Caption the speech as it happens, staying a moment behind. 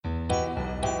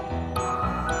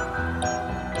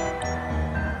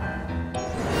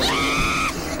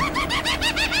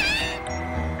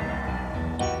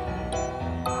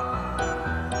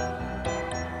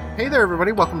Hey there,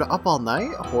 everybody. Welcome to Up All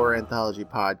Night, a horror anthology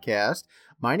podcast.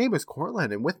 My name is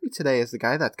Cortland, and with me today is the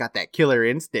guy that's got that killer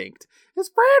instinct.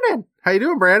 It's Brandon. How you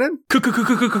doing, Brandon?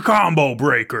 Combo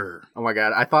breaker. Oh my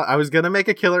god, I thought I was going to make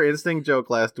a killer instinct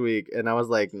joke last week, and I was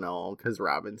like, no, because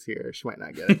Robin's here. She might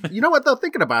not get it. You know what, though?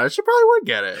 Thinking about it, she probably would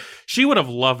get it. She would have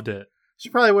loved it. She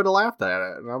probably would have laughed at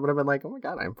it, and I would have been like, oh my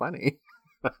god, I'm funny.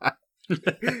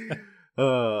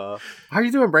 How are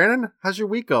you doing, Brandon? How's your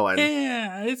week going?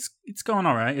 Yeah, it's going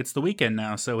all right. It's the weekend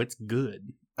now, so it's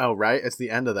good. Oh, right? It's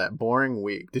the end of that boring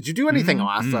week. Did you do anything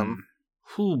awesome?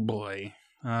 Oh, boy.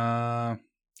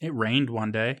 It rained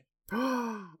one day.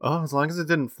 Oh, as long as it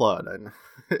didn't flood.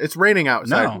 It's raining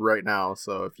outside right now,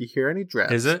 so if you hear any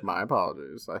drips, is it? My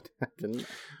apologies. I didn't.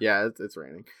 Yeah, it's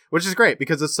raining, which is great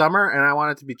because it's summer and I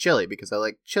want it to be chilly because I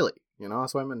like chili. You know,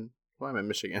 that's why I'm in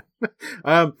Michigan.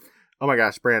 Oh my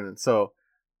gosh, Brandon. So,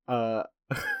 I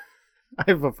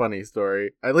have a funny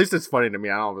story. At least it's funny to me.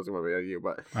 I don't know if it's going to be on you,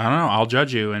 but I don't know. I'll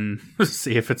judge you and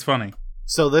see if it's funny.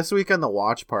 So this week on the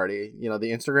watch party, you know,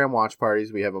 the Instagram watch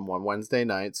parties, we have them on Wednesday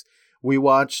nights. We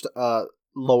watched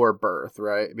Lower Birth,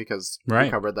 right? Because we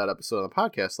covered that episode on the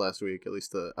podcast last week. At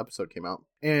least the episode came out.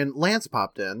 And Lance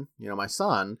popped in, you know, my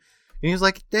son. And he was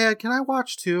like, Dad, can I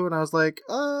watch too? And I was like,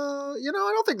 you know,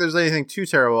 I don't think there's anything too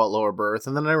terrible about Lower Birth.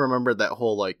 And then I remembered that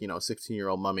whole, like, you know,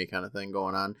 16-year-old mummy kind of thing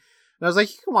going on. And I was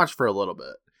like, you can watch for a little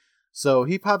bit. So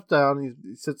he pops down,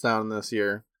 he sits down in this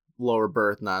year, Lower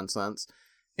Birth nonsense.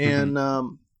 And,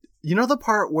 you know the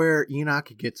part where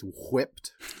Enoch gets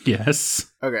whipped?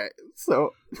 Yes. Okay, so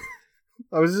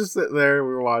I was just sitting there, we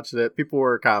were watching it, people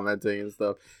were commenting and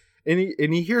stuff. And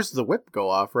he hears the whip go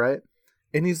off, right?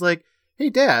 And he's like, hey,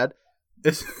 Dad,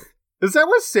 is that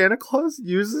what Santa Claus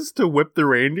uses to whip the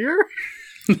reindeer?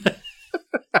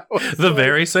 The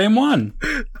very same one.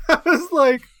 I was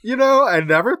like, you know, I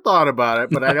never thought about it,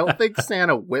 but I don't think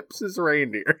Santa whips his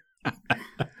reindeer.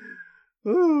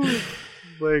 Ooh,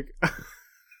 like,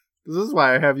 this is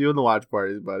why I have you in the watch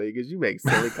parties, buddy, because you make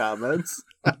silly comments.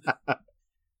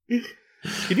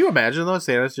 Can you imagine, though,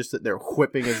 Santa's just sitting there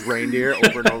whipping his reindeer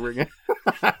over and over again?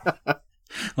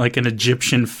 Like an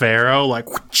Egyptian pharaoh, like,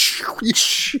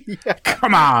 yeah.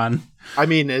 Come on. I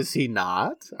mean, is he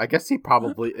not? I guess he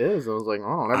probably is. I was like,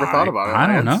 oh, I never thought about it. I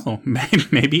don't know.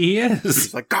 Maybe he is.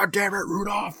 He's like, God damn it,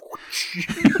 Rudolph.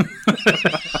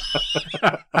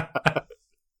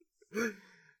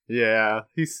 Yeah,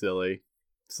 he's silly.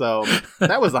 So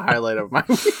that was the highlight of my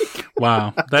week.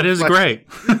 Wow, that is great.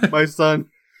 My son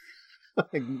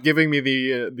giving me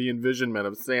the envisionment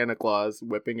of Santa Claus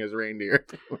whipping his reindeer.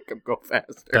 Make him go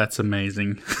faster. That's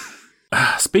amazing.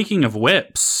 Speaking of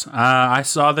whips, I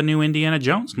saw the new Indiana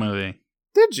Jones movie.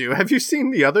 Did you? Have you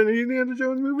seen the other Indiana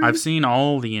Jones movies? I've seen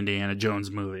all the Indiana Jones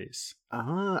movies.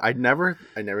 I never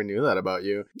knew that about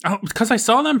you. Oh, because I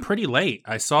saw them pretty late.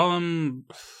 I saw them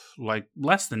like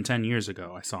less than 10 years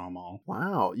ago. I saw them all.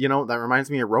 Wow. You know, that reminds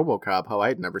me of RoboCop, how I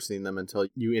had never seen them until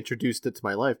you introduced it to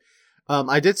my life.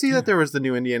 I did see that there was the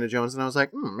new Indiana Jones, and I was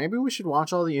like, maybe we should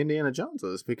watch all the Indiana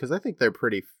Joneses, because I think they're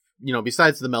pretty, you know,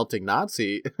 besides the melting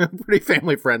Nazi, pretty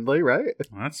family-friendly, right?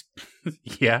 That's,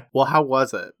 yeah. Well, how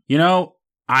was it? You know,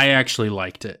 I actually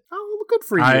liked it. Oh, good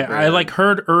for you, I like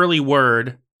heard early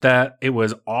word that it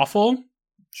was awful.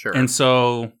 Sure. And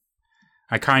so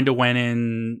I kind of went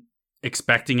in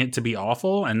expecting it to be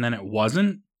awful, and then it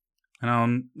wasn't.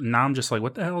 And now I'm just like,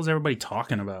 what the hell is everybody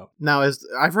talking about? Now,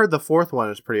 I've heard the fourth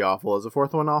one is pretty awful. Is the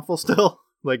fourth one awful still?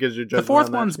 Like, is your judgment? The fourth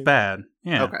on that one's too? bad.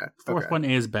 Yeah. Okay. The fourth one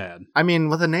is bad. I mean,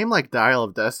 with a name like Dial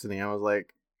of Destiny, I was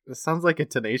like, this sounds like a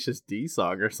Tenacious D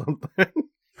song or something.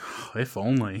 If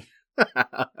only.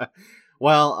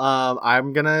 Well,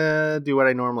 I'm gonna do what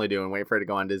I normally do and wait for it to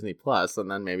go on Disney Plus,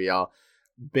 and then maybe I'll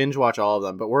binge watch all of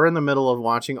them. But we're in the middle of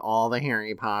watching all the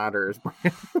Harry Potters,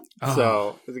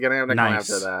 so it's gonna have to come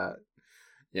after that.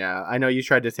 Yeah, I know you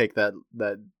tried to take that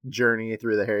journey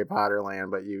through the Harry Potter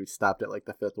land, but you stopped at like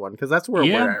the fifth one, because that's where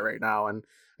we're at right now, and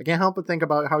I can't help but think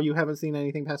about how you haven't seen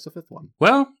anything past the fifth one.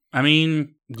 Well, I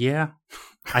mean, yeah,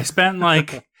 I spent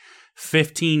like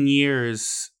 15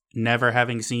 years never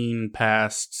having seen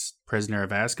past Prisoner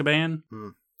of Azkaban.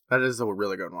 That is a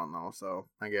really good one, though, so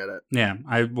I get it. Yeah,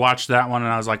 I watched that one,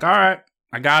 and I was like, all right,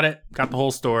 I got it. Got the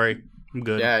whole story. I'm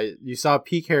good. Yeah, you saw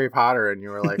peak Harry Potter, and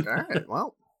you were like, all right,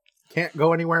 well, can't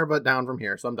go anywhere but down from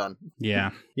here, so I'm done.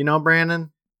 Yeah. You know,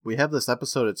 Brandon, we have this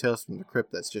episode of Tales from the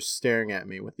Crypt that's just staring at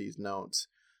me with these notes.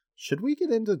 Should we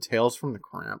get into Tales from the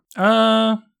Crypt?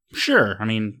 Sure. I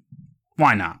mean,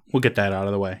 why not? We'll get that out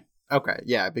of the way. Okay,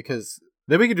 yeah, because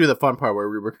then we could do the fun part where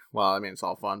well, I mean, it's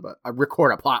all fun, but I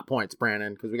record a plot points,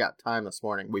 Brandon, because we got time this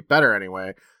morning. We better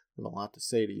anyway. I have a lot to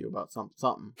say to you about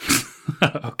something.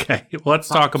 Okay, well, let's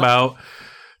talk about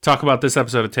talk about this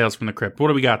episode of Tales from the Crypt. What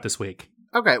do we got this week?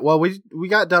 Okay, well, we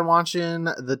got done watching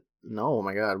the... No, oh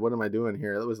my God, what am I doing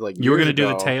here? That was like you were going to do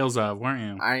the Tales of, weren't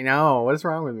you? I know. What is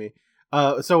wrong with me?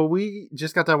 So we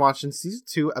just got done watching season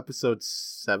 2, episode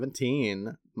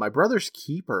 17, My Brother's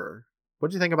Keeper.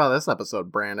 What did you think about this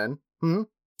episode, Brandon?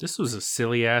 This was a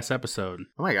silly ass episode.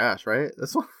 Oh my gosh, right?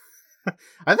 This one,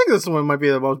 I think this one might be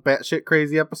the most batshit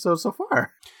crazy episode so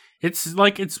far.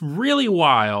 It's really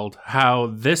wild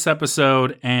how this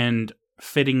episode and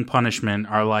Fitting Punishment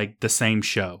are like the same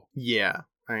show. Yeah.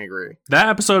 I agree. That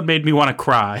episode made me want to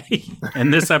cry.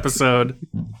 And this episode,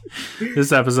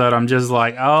 I'm just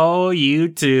like, oh, you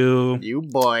two. You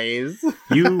boys.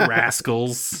 You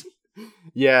rascals.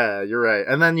 Yeah, you're right.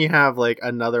 And then you have like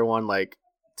another one like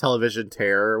Television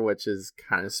Terror, which is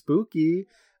kind of spooky.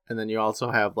 And then you also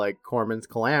have like Corman's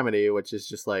Calamity, which is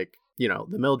just like, you know,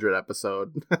 the Mildred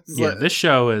episode. Yeah, this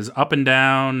show is up and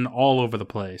down all over the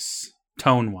place.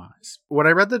 Tone-wise. When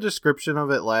I read the description of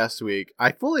it last week,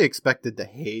 I fully expected to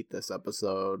hate this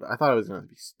episode. I thought it was going to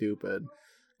be stupid.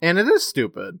 And it is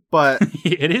stupid, but...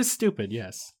 It is stupid,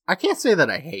 yes. I can't say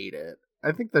that I hate it.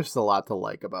 I think there's a lot to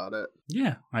like about it.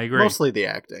 Yeah, I agree. Mostly the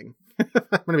acting. I'm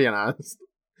going to be honest.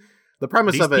 The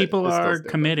premise of it... These people are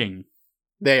committing.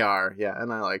 They are, yeah,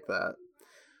 and I like that.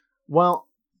 Well...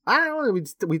 I don't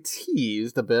know, we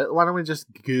teased a bit. Why don't we just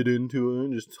get into it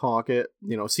and just talk it,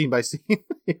 you know, scene by scene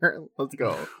here? Let's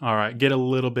go. All right, get a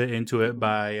little bit into it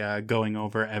by going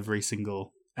over every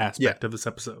single aspect of this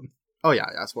episode. Oh, yeah,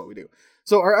 that's what we do.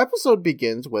 So our episode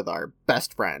begins with our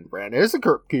best friend, Brandon. It's a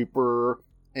Crypt Keeper.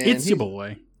 And it's your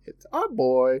boy. It's our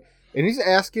boy. And he's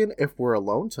asking if we're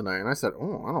alone tonight. And I said,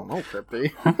 oh, I don't know,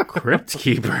 Crypty. Crypt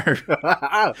Keeper.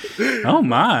 Oh,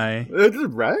 my.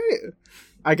 Right?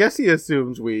 I guess he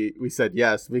assumes we said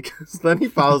yes, because then he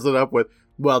follows it up with,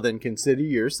 well, then consider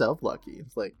yourself lucky.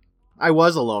 It's like, I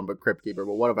was alone but Crypt Keeper,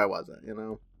 but what if I wasn't, you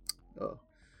know? Oh.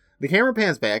 The camera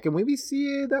pans back, and we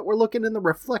see that we're looking in the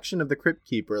reflection of the Crypt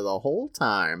Keeper the whole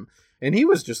time, and he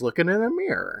was just looking in a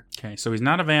mirror. Okay, so he's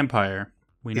not a vampire.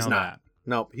 We know that.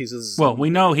 Nope, he's a... Well, we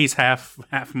know he's half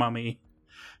mummy,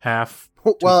 half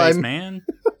two-faced man.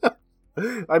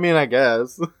 I mean, I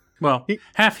guess... Well,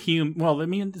 half human. Well, I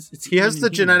mean, it's he has the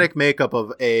genetic makeup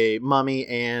of a mummy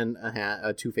and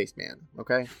a two-faced man.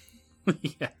 Okay.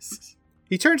 Yes.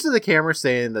 He turns to the camera,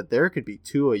 saying that there could be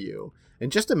two of you,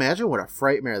 and just imagine what a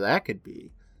frightmare that could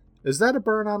be. Is that a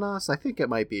burn on us? I think it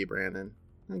might be, Brandon.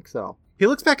 I think so. He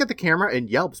looks back at the camera and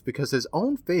yelps because his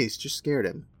own face just scared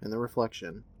him in the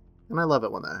reflection, and I love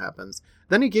it when that happens.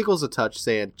 Then he giggles a touch,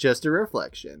 saying, "Just a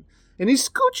reflection." And he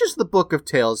scooches the book of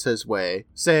tales his way,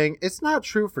 saying, "It's not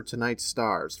true for tonight's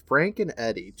stars, Frank and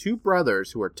Eddie, two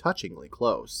brothers who are touchingly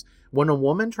close. When a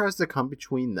woman tries to come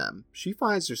between them, she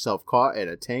finds herself caught in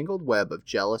a tangled web of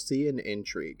jealousy and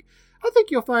intrigue. I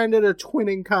think you'll find it a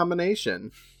twinning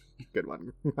combination." Good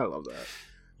one. I love that.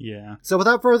 Yeah. So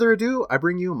without further ado, I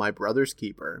bring you My Brother's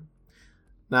Keeper.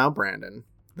 Now, Brandon,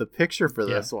 the picture for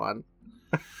this one,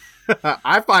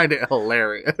 I find it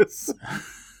hilarious.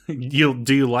 Do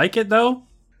you like it though?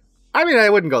 I mean, I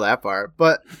wouldn't go that far,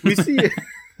 but we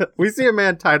see a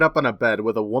man tied up on a bed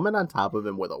with a woman on top of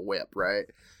him with a whip, right?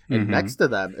 And next to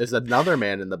them is another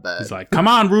man in the bed. He's like, "Come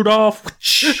on, Rudolph."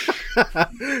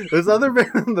 This other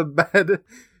man in the bed,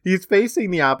 he's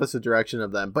facing the opposite direction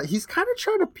of them, but he's kind of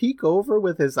trying to peek over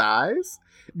with his eyes.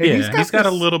 And he's got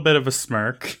a little bit of a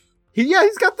smirk.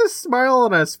 He's got this smile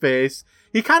on his face.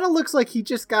 He kind of looks like he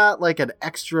just got like an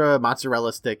extra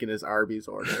mozzarella stick in his Arby's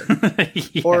order.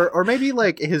 Yeah. Or maybe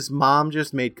like his mom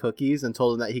just made cookies and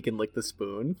told him that he can lick the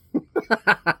spoon.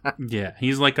 Yeah,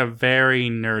 he's like a very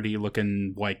nerdy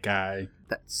looking white guy.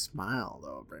 That smile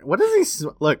though, Brandon. What does he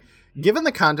look, given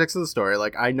the context of the story,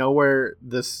 like I know where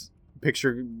this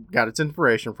picture got its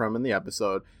inspiration from in the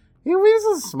episode. He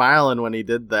was just smiling when he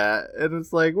did that. And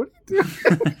it's like, what are you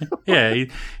doing? Yeah,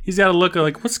 he's got a look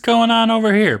like, what's going on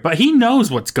over here? But he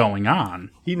knows what's going on.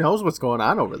 He knows what's going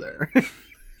on over there.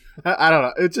 I don't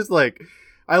know. It's just like,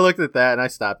 I looked at that and I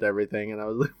stopped everything. And I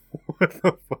was like, what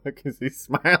the fuck is he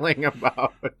smiling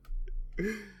about?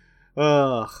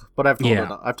 Ugh. But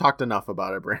I've talked enough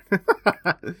about it,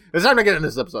 Brandon. It's time to get in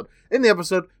this episode. In the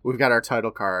episode, we've got our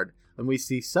title card. And we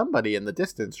see somebody in the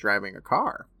distance driving a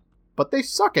car. But they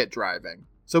suck at driving.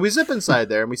 So we zip inside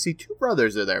there and we see two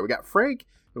brothers are there. We got Frank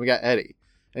and we got Eddie.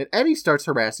 And Eddie starts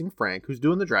harassing Frank, who's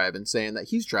doing the driving, saying that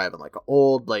he's driving like an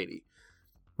old lady.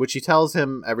 Which he tells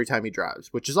him every time he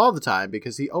drives. Which is all the time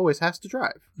because he always has to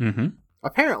drive. Mm-hmm.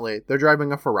 Apparently, they're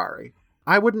driving a Ferrari.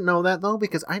 I wouldn't know that though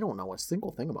because I don't know a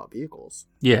single thing about vehicles.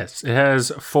 Yes, it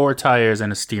has 4 tires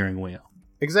and a steering wheel.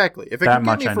 Exactly. If it can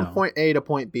get me from point A to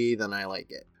point B, then I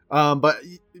like it. But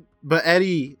But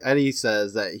Eddie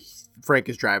says that Frank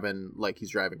is driving like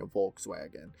he's driving a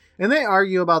Volkswagen. And they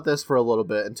argue about this for a little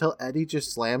bit until Eddie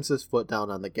just slams his foot down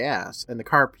on the gas and the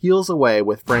car peels away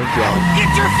with Frank yelling,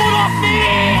 "Get your foot off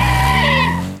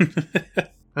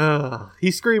me!"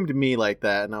 He screamed me like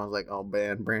that, and I was like, oh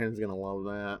man, Brandon's gonna love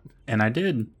that. And I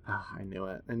did. I knew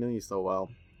it. I knew you so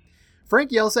well.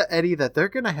 Frank yells at Eddie that they're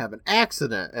gonna have an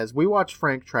accident as we watch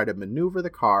Frank try to maneuver the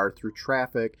car through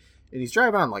traffic. And he's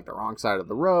driving on like the wrong side of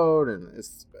the road, and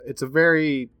it's a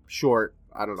very short,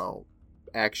 I don't know,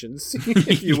 action scene,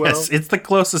 if you will. Yes, it's the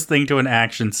closest thing to an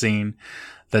action scene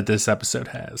that this episode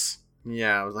has.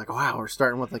 Yeah, I was like, wow, we're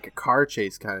starting with like a car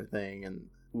chase kind of thing, and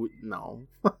no.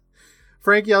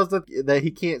 Frank yells that he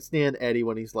can't stand Eddie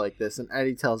when he's like this, and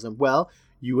Eddie tells him, well,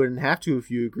 you wouldn't have to if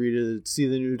you agree to see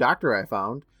the new doctor I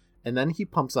found. And then he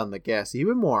pumps on the gas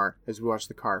even more as we watch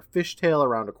the car fishtail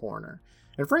around a corner.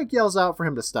 And Frank yells out for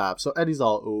him to stop, so Eddie's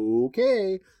all,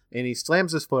 okay, and he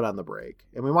slams his foot on the brake.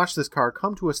 And we watch this car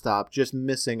come to a stop, just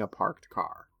missing a parked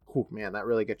car. Whew, man, that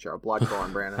really gets your blood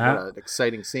going, Brandon. What an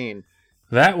exciting scene.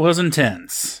 That was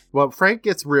intense. Well, Frank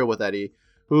gets real with Eddie,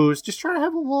 who's just trying to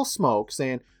have a little smoke,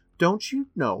 saying, don't you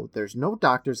know there's no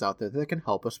doctors out there that can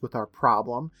help us with our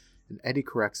problem? And Eddie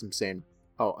corrects him, saying,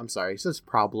 oh, I'm sorry, he says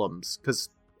problems, because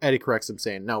Eddie corrects him,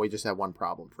 saying, no, we just have one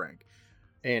problem, Frank.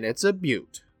 And it's a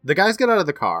beaut. The guys get out of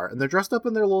the car, and they're dressed up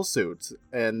in their little suits,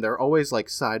 and they're always, like,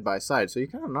 side by side, so you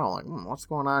kind of know, like, what's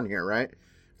going on here, right?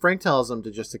 Frank tells them to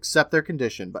just accept their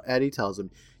condition, but Eddie tells him,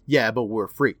 yeah, but we're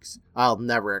freaks. I'll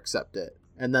never accept it.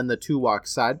 And then the two walk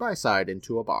side by side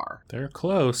into a bar. They're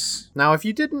close. Now, if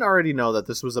you didn't already know that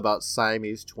this was about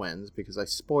Siamese twins, because I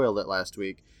spoiled it last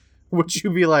week, would you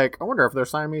be like, I wonder if they're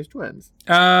Siamese twins?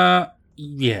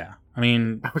 Yeah. I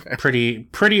mean, okay.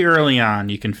 Pretty early on,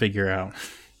 you can figure out.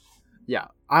 Yeah.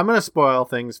 I'm going to spoil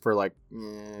things for like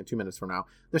 2 minutes from now.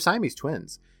 They're Siamese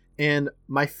twins. And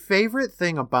my favorite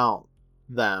thing about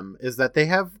them is that they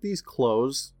have these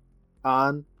clothes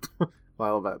on. Well, I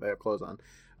love that they have clothes on.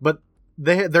 But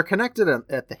they're connected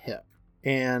at the hip.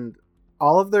 And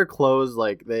all of their clothes,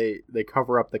 like, they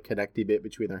cover up the connecty bit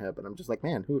between their hip. And I'm just like,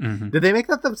 man, did they make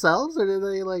that themselves? Or did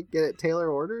they, like, get it tailor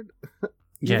ordered?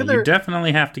 Yeah, you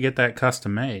definitely have to get that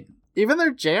custom made. Even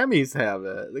their jammies have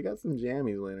it. They got some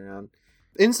jammies laying around.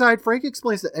 Inside, Frank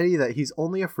explains to Eddie that he's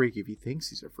only a freak if he thinks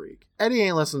he's a freak. Eddie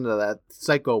ain't listening to that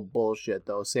psycho bullshit,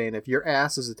 though, saying if your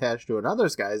ass is attached to another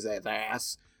guy's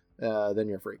ass, then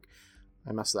you're a freak.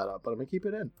 I messed that up, but I'm going to keep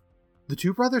it in. The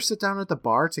two brothers sit down at the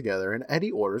bar together, and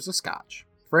Eddie orders a scotch.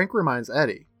 Frank reminds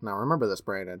Eddie, now remember this,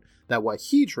 Brandon, that what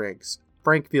he drinks,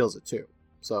 Frank feels it too.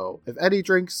 So if Eddie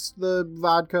drinks the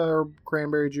vodka or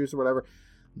cranberry juice or whatever,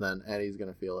 then Eddie's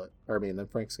going to feel it. Then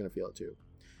Frank's going to feel it too.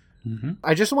 Mm-hmm.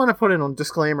 I just want to put in a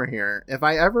disclaimer here. If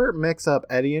I ever mix up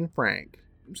Eddie and Frank,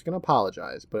 I'm just going to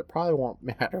apologize, but it probably won't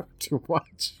matter too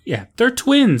much. Yeah, they're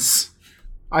twins.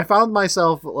 I found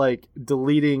myself like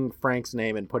deleting Frank's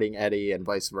name and putting Eddie and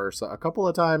vice versa a couple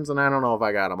of times, and I don't know if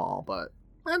I got them all, but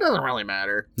that doesn't really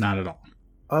matter. Not at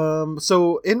all.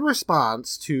 So in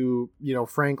response to,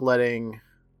 Frank letting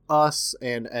us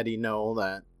and Eddie know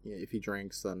that if he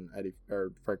drinks, then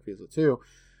Frank feels it too.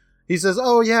 He says,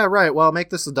 oh, yeah, right. Well,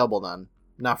 make this a double then.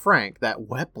 Now, Frank, that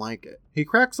wet blanket. He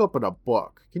cracks open a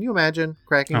book. Can you imagine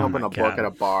cracking open a book at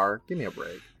a bar? Give me a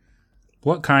break.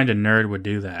 What kind of nerd would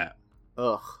do that?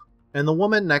 Ugh. And the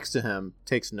woman next to him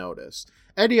takes notice.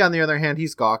 Eddie, on the other hand,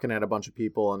 he's gawking at a bunch of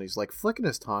people, and he's like flicking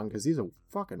his tongue because he's a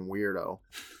fucking weirdo.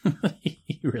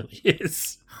 He really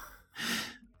is.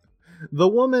 The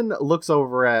woman looks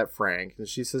over at Frank, and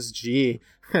she says, gee,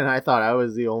 and I thought I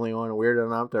was the only one weird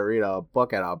enough to read a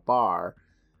book at a bar.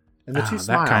 And the two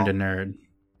smile. That kind of nerd.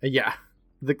 Yeah,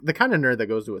 the kind of nerd that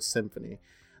goes to a symphony.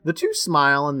 The two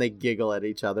smile, and they giggle at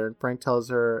each other, and Frank tells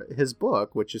her his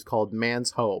book, which is called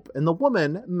Man's Hope. And the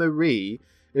woman, Marie,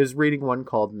 is reading one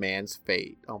called Man's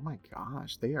Fate. Oh my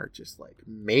gosh, they are just, like,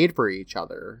 made for each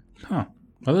other. Huh.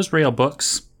 Are those real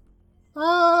books?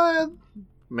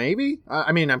 Maybe.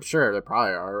 I'm sure they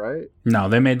probably are, right? No,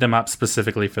 they made them up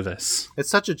specifically for this. It's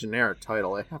such a generic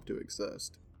title. They have to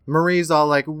exist. Marie's all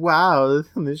like, wow,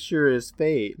 this sure is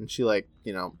fate. And she,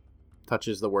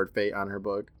 touches the word fate on her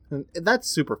book. And that's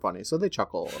super funny. So they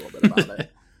chuckle a little bit about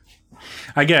it.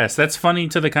 I guess. That's funny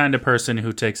to the kind of person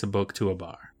who takes a book to a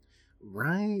bar.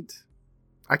 Right?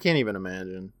 I can't even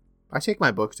imagine. I take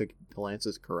my books to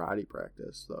Lance's karate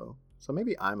practice, though. So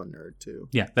maybe I'm a nerd, too.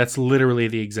 Yeah, that's literally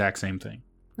the exact same thing.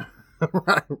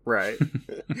 Right.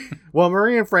 Well,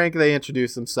 Marie and Frank, they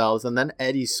introduce themselves, and then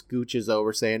Eddie scooches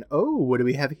over saying, oh, what do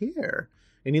we have here?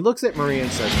 And he looks at Marie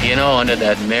and says, You know, under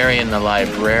that Marion the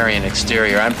Librarian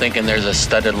exterior, I'm thinking there's a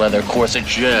studded leather corset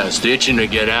just itching to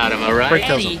get out, am I right? Frank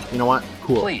tells him, you know what?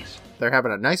 Cool. Please. They're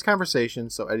having a nice conversation,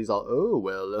 so Eddie's all, oh,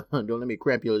 well, don't let me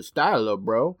cramp your style, though,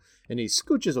 bro. And he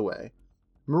scooches away.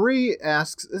 Marie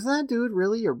asks, is that dude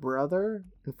really your brother?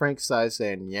 And Frank sighs,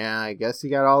 saying, yeah, I guess he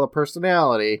got all the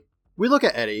personality. We look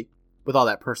at Eddie, with all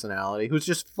that personality, who's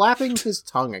just flapping his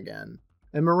tongue again.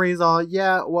 And Marie's all,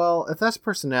 yeah, well, if that's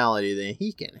personality, then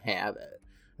he can have it.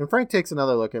 And Frank takes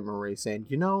another look at Marie, saying,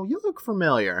 you know, you look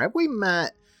familiar. Have we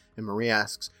met? And Marie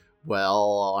asks,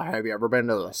 well, have you ever been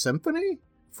to the symphony?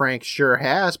 Frank sure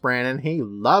has, Brandon. He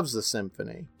loves the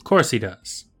symphony. Of course he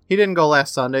does. He didn't go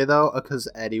last Sunday, though, because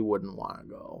Eddie wouldn't want to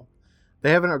go.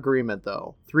 They have an agreement,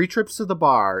 though. 3 trips to the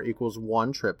bar equals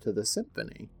 1 trip to the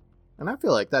symphony. And I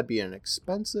feel like that'd be an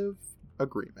expensive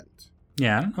agreement.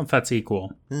 Yeah, I don't know if that's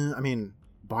equal. I mean,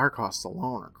 bar costs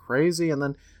alone are crazy, and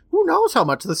then who knows how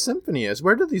much the symphony is?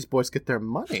 Where do these boys get their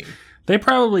money? They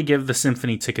probably give the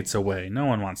symphony tickets away. No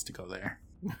one wants to go there.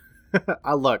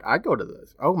 Look, I go to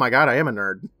this. Oh my god, I am a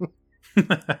nerd.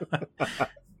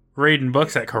 Reading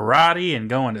books at karate and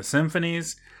going to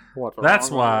symphonies.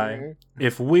 That's why,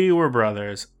 if we were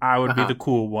brothers, I would be the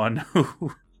cool one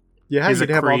who yeah, is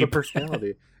you'd a have creep. all the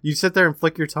personality. You'd sit there and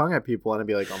flick your tongue at people and I'd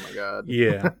be like, oh my god.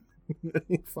 Yeah.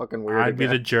 Fucking weird. I'd be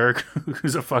the jerk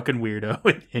who's a fucking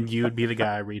weirdo, and you would be the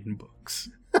guy reading books.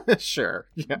 Sure,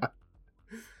 yeah.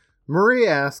 Marie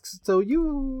asks, so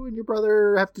you and your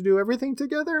brother have to do everything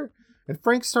together? And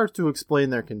Frank starts to explain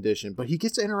their condition, but he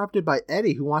gets interrupted by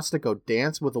Eddie, who wants to go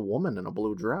dance with a woman in a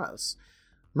blue dress.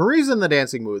 Marie's in the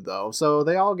dancing mood, though, so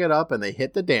they all get up and they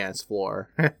hit the dance floor.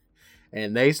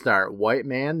 And they start white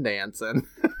man dancing.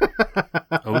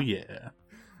 Oh, yeah.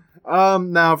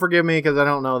 Now, forgive me, because I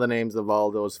don't know the names of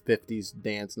all those 50s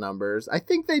dance numbers. I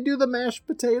think they do the mashed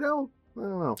potato. I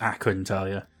don't know. I couldn't tell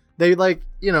you. They, like,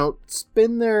 you know,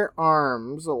 spin their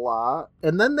arms a lot,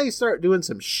 and then they start doing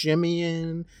some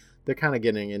shimmying. They're kind of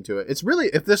getting into it. It's really,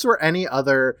 if this were any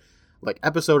other, like,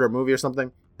 episode or movie or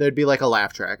something, there'd be, like, a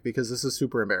laugh track, because this is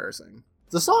super embarrassing.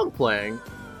 The song playing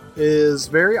is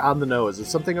very on the nose. It's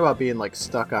something about being, like,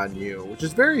 stuck on you, which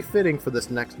is very fitting for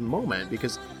this next moment,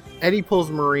 because Eddie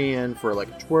pulls Marie in for, like,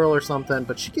 a twirl or something,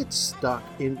 but she gets stuck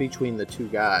in between the two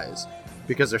guys,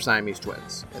 because they're Siamese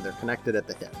twins, and they're connected at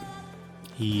the hip.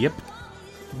 Yep.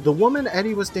 The woman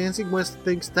Eddie was dancing with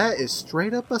thinks that is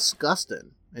straight up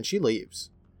disgusting, and she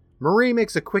leaves. Marie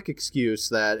makes a quick excuse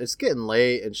that it's getting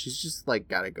late and she's just like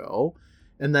gotta go.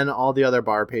 And then all the other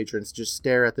bar patrons just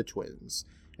stare at the twins.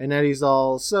 And Eddie's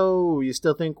all, so you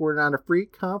still think we're not a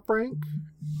freak, huh, Frank?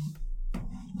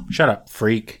 Shut up,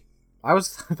 freak. I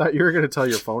thought you were gonna tell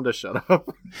your phone to shut up.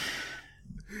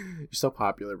 You're so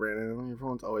popular, Brandon. Your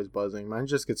phone's always buzzing. Mine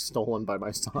just gets stolen by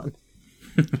my son.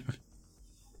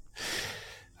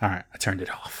 All right, I turned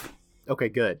it off. Okay,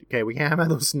 good. Okay, we can't have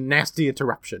those nasty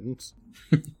interruptions.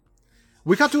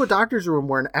 We cut to a doctor's room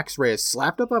where an x-ray is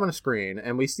slapped up on a screen,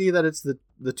 and we see that it's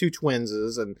the two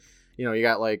twinses, and, you know, you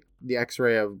got, like, the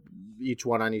x-ray of each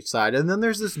one on each side, and then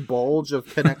there's this bulge of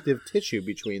connective tissue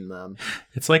between them.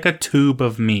 It's like a tube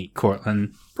of meat,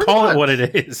 Cortland. Call it what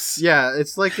it is. Yeah,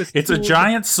 it's like this. It's a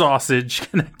giant sausage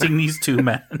connecting these two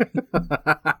men.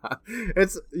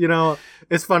 It's, you know,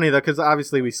 it's funny, though, because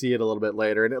obviously we see it a little bit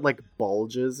later, and it, like,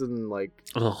 bulges, and, like,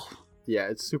 ugh. Yeah,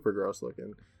 it's super gross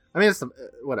looking. I mean, it's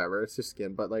whatever. It's just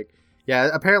skin. But, like, yeah,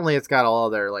 apparently it's got all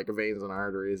their, like, veins and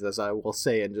arteries, as I will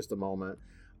say in just a moment.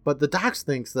 But the doc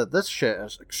thinks that this shit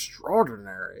is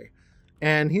extraordinary.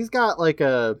 And he's got, like,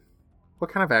 a...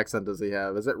 What kind of accent does he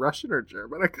have? Is it Russian or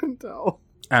German? I couldn't tell.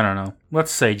 I don't know.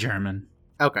 Let's say German.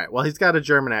 Okay, well, he's got a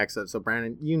German accent. So,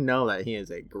 Brandon, you know that he is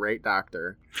a great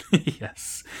doctor.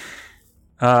 Yes.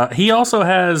 He also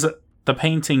has the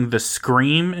painting The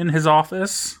Scream in his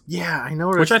office. Yeah, I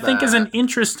noticed which I think is an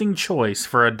interesting choice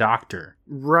for a doctor.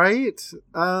 Right?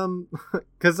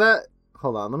 Because that...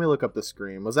 Hold on, let me look up The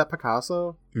Scream. Was that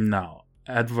Picasso? No,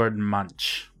 Edvard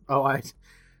Munch. Oh,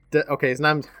 okay,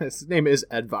 his name is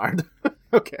Edvard.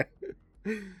 Okay.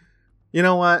 You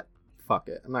know what? Fuck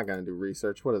it. I'm not going to do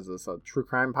research. What is this, a true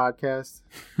crime podcast?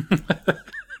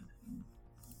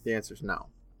 The answer's no. I'm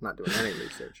not doing any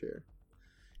research here.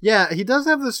 Yeah, he does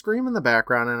have The Scream in the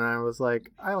background, and I was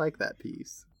like, I like that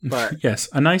piece. But yes,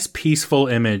 a nice peaceful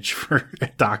image for a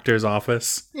doctor's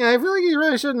office. Yeah, I feel like you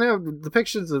really shouldn't have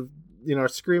depictions of, you know,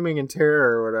 screaming in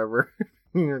terror or whatever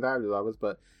in your doctor's office.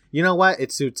 But you know what?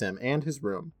 It suits him and his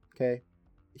room. Okay.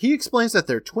 He explains that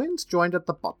they're twins joined at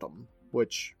the bottom,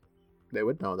 which they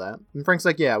would know that. And Frank's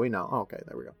like, yeah, we know. Oh, okay,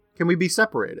 there we go. Can we be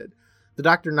separated? The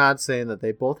doctor nods, saying that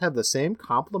they both have the same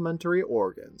complementary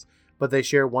organs, but they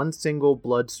share one single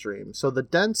bloodstream, so the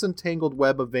dense and tangled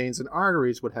web of veins and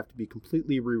arteries would have to be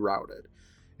completely rerouted.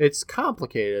 It's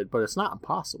complicated, but it's not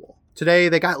impossible. Today,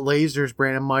 they got lasers,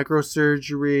 Brandon,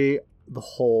 microsurgery, the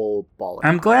whole ball.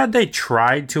 I'm glad they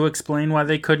tried to explain why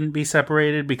they couldn't be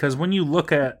separated, because when you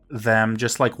look at them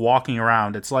just like walking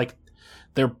around, it's like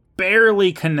they're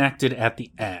barely connected at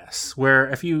the ass. Where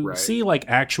if you see like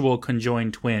actual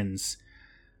conjoined twins,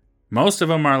 most of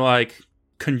them are like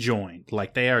conjoined,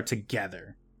 like they are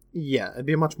together. Yeah, it'd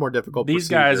be a much more difficult. These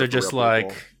guys are just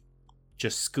like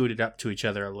just scooted up to each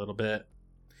other a little bit.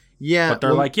 Yeah, but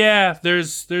they're like, yeah,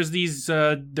 there's these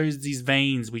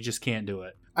veins, we just can't do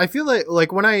it. I feel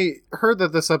like when I heard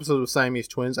that this episode was Siamese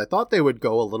twins, I thought they would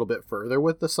go a little bit further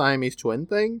with the Siamese twin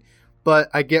thing,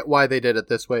 but I get why they did it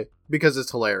this way, because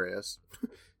it's hilarious.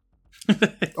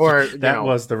 Or that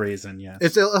was the reason, yes.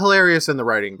 It's hilarious in the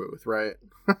writing booth, right?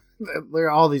 There are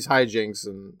all these hijinks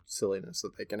and silliness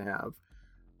that they can have.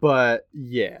 But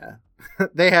yeah,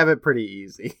 they have it pretty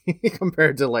easy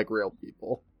compared to like real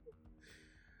people.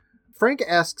 Frank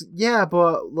asks, yeah,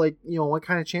 but, like, you know, what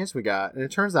kind of chance we got? And it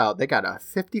turns out they got a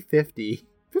 50-50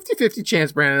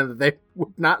 chance, Brandon, that they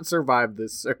would not survive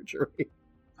this surgery.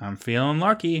 I'm feeling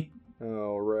lucky.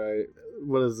 Oh, right.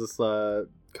 What is this,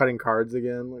 cutting cards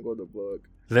again? Like, what the fuck?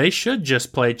 They should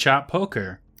just play chop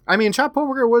poker. I mean, chop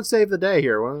poker would save the day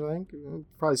here. What do I think? It would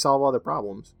probably solve all their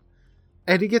problems.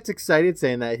 Eddie gets excited,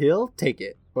 saying that he'll take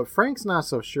it, but Frank's not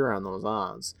so sure on those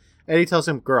odds. Eddie tells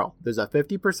him, girl, there's a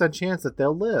 50% chance that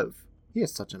they'll live. He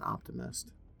is such an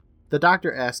optimist. The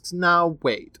doctor asks, now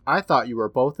wait, I thought you were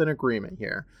both in agreement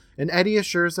here. And Eddie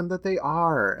assures them that they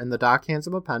are, and the doc hands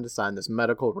him a pen to sign this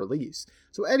medical release.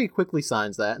 So Eddie quickly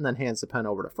signs that and then hands the pen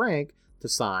over to Frank to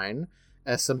sign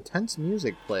as some tense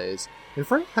music plays. And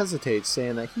Frank hesitates,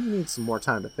 saying that he needs some more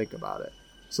time to think about it.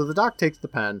 So the doc takes the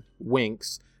pen,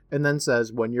 winks, and then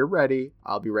says, when you're ready,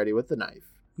 I'll be ready with the knife.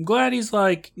 I'm glad he's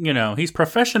like, you know, he's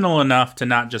professional enough to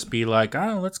not just be like,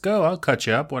 oh, let's go, I'll cut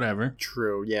you up, whatever.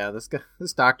 True, yeah,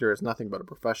 this doctor is nothing but a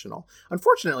professional.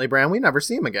 Unfortunately, Bran, we never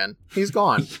see him again. He's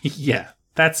gone. Yeah,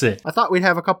 that's it. I thought we'd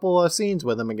have a couple of scenes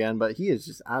with him again, but he is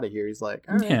just out of here. He's like,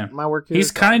 all right, yeah, my work here.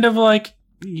 He's kind of like,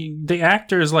 the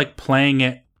actor is like playing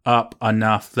it up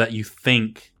enough that you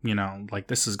think, you know, like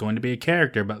this is going to be a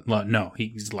character, but no,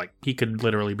 he's like, he could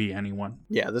literally be anyone.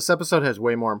 Yeah, this episode has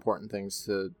way more important things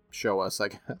to show us, I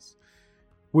guess.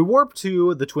 We warp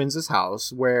to the twins'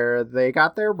 house where they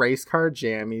got their race car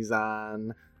jammies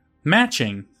on.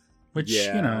 Matching, which,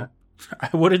 you know,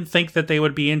 I wouldn't think that they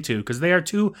would be into, because they are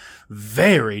two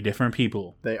very different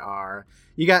people. They are.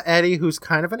 You got Eddie, who's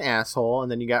kind of an asshole,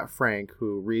 and then you got Frank,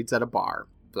 who reads at a bar.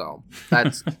 So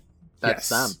that's yes.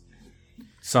 them.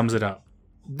 Sums it up.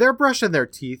 They're brushing their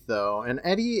teeth, though, and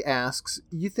Eddie asks,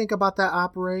 you think about that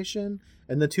operation?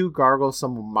 And the two gargle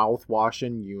some mouthwash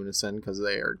in unison, because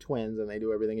they are twins and they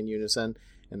do everything in unison.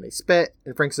 And they spit,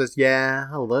 and Frank says, yeah,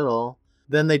 a little.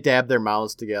 Then they dab their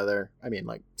mouths together. I mean,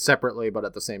 like, separately, but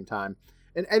at the same time.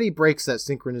 And Eddie breaks that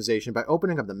synchronization by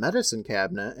opening up the medicine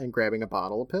cabinet and grabbing a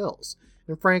bottle of pills.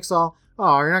 And Frank's all,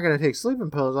 oh, you're not going to take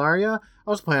sleeping pills, are you? I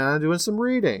was planning on doing some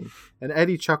reading. And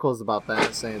Eddie chuckles about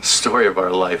that, saying, story of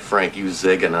our life, Frank. You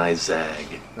zig and I zag.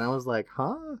 And I was like,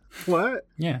 huh? What?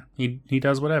 Yeah, he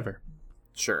does whatever.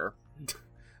 Sure.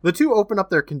 The two open up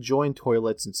their conjoined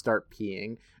toilets and start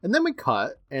peeing. And then we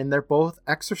cut, and they're both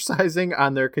exercising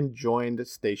on their conjoined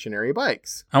stationary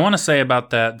bikes. I want to say about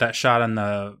that shot in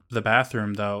the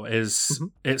bathroom, though, is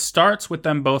It starts with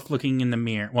them both looking in the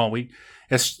mirror. Well,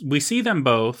 we see them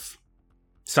both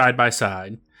side by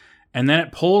side, and then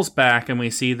it pulls back, and we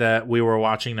see that we were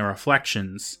watching the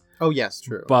reflections. Oh, yes,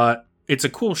 true. But it's a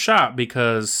cool shot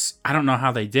because I don't know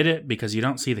how they did it, because you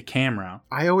don't see the camera.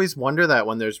 I always wonder that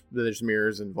when there's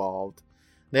mirrors involved.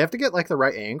 They have to get like the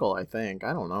right angle, I think.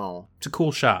 I don't know. It's a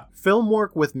cool shot. Film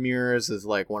work with mirrors is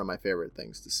like one of my favorite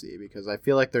things to see, because I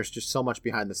feel like there's just so much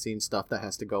behind the scenes stuff that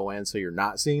has to go in, so you're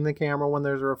not seeing the camera when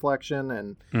there's a reflection,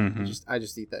 and I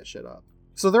just eat that shit up.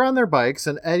 So they're on their bikes,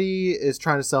 and Eddie is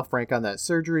trying to sell Frank on that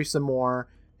surgery some more.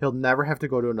 He'll never have to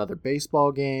go to another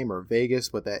baseball game or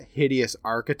Vegas with that hideous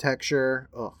architecture.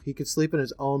 Ugh, he could sleep in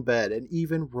his own bed and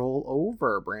even roll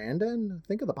over, Brandon.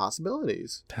 Think of the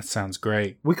possibilities. That sounds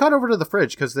great. We cut over to the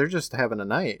fridge because they're just having a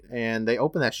night, and they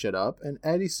open that shit up, and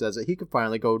Eddie says that he could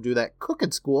finally go do that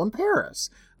cooking school in Paris,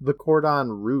 the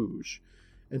Cordon Rouge.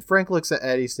 And Frank looks at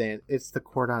Eddie saying, it's the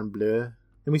Cordon Bleu.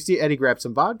 And we see Eddie grab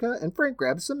some vodka, and Frank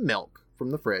grabs some milk from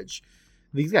the fridge.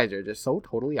 These guys are just so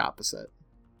totally opposite.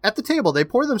 At the table, they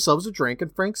pour themselves a drink,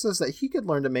 and Frank says that he could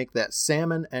learn to make that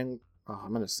salmon and... Oh,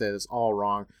 I'm going to say this all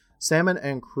wrong. salmon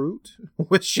and croûte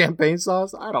with champagne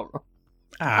sauce. I don't know.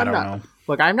 I don't know.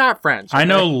 Look, I'm not French. Okay? I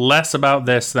know less about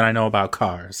this than I know about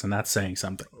cars, and that's saying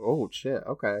something. Oh, shit.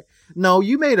 Okay. No,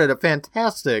 you made it a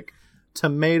fantastic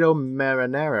tomato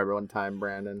marinara one time,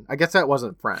 Brandon. I guess that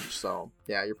wasn't French, so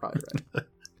yeah, you're probably right.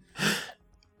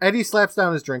 Eddie slaps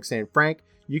down his drink, saying, Frank,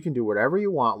 you can do whatever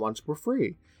you want once we're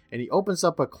free. And he opens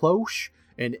up a cloche,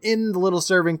 and in the little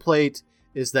serving plate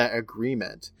is that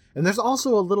agreement. And there's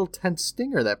also a little tense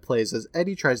stinger that plays as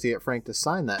Eddie tries to get Frank to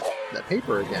sign that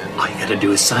paper again. All you gotta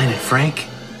do is sign it, Frank.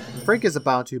 Frank is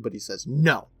about to, but he says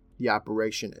no. The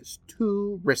operation is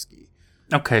too risky.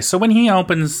 Okay, so when he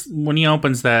opens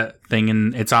that thing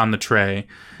and it's on the tray,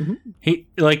 he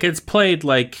it's played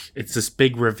like it's this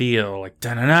big reveal, like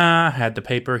da-na-na, had the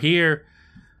paper here.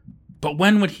 But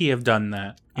when would he have done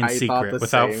that in secret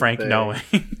without Frank knowing?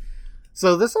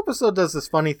 So this episode does this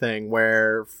funny thing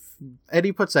where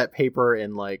Eddie puts that paper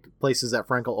in like places that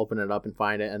Frank will open it up and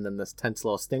find it, and then this tense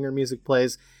little stinger music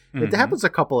plays. It happens a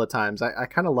couple of times. I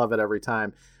kind of love it every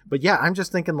time. But yeah, I'm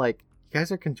just thinking like, you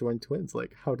guys are conjoined twins.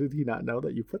 Like, how did he not know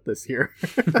that you put this here?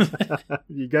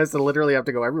 You guys literally have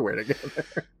to go everywhere together.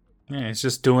 Yeah, he's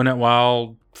just doing it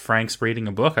while Frank's reading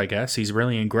a book, I guess. He's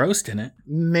really engrossed in it.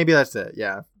 Maybe that's it,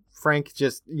 yeah. Frank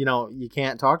just, you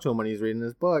can't talk to him when he's reading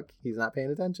his book. He's not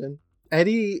paying attention.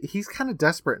 Eddie, he's kind of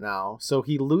desperate now, so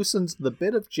he loosens the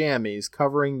bit of jammies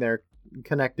covering their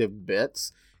connective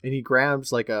bits, and he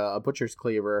grabs like a butcher's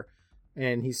cleaver,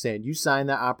 and he's saying, you sign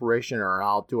that operation or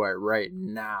I'll do it right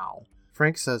now.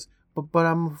 Frank says, but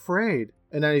I'm afraid.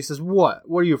 And Eddie says, what?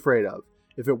 What are you afraid of?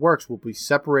 If it works, we'll be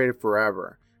separated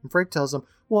forever. And Frank tells him,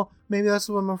 well, maybe that's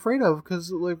what I'm afraid of,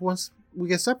 because like once we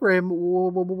get separated,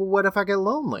 what if I get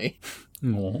lonely?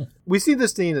 Aww. We see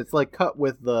this scene. It's like cut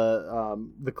with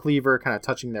the cleaver kind of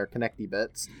touching their connecty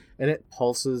bits, and it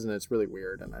pulses, and it's really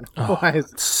weird. And I don't know why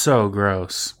it's so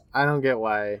gross. I don't get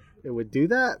why it would do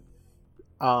that.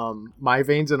 My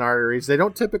veins and arteries, they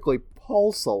don't typically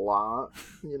pulse a lot,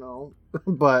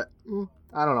 but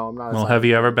I don't know. I'm not. Well, have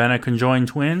you ever been a conjoined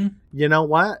twin? You know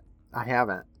what? I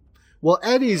haven't. Well,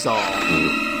 Eddie's all.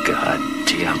 You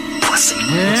goddamn pussy.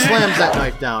 Slams that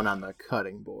knife down on the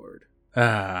cutting board.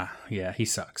 Yeah, he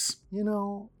sucks.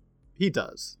 He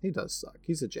does. He does suck.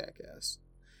 He's a jackass.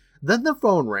 Then the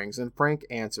phone rings and Frank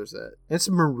answers it. It's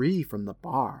Marie from the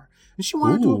bar. And she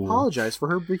wanted to apologize for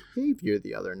her behavior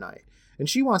the other night. And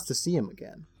she wants to see him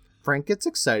again. Frank gets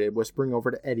excited, whispering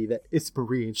over to Eddie that it's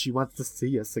Marie and she wants to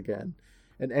see us again.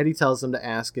 And Eddie tells him to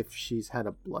ask if she's had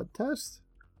a blood test,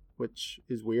 which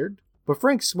is weird. But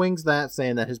Frank swings that,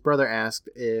 saying that his brother asked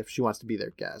if she wants to be their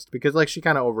guest. Because, she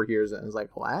kind of overhears it and is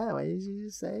like, what? What did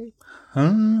you say?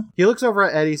 Huh? He looks over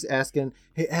at Eddie, asking,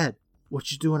 hey, Ed,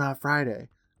 what you doing on Friday?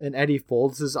 And Eddie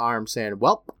folds his arms, saying,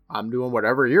 well, I'm doing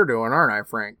whatever you're doing, aren't I,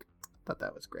 Frank? Thought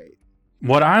that was great.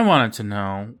 What I wanted to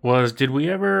know was, did we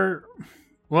ever...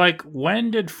 when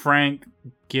did Frank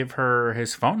give her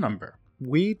his phone number?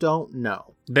 We don't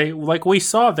know. We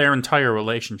saw their entire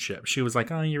relationship. She was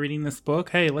like, oh, you're reading this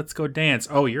book? Hey, let's go dance.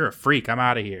 Oh, you're a freak. I'm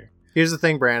out of here. Here's the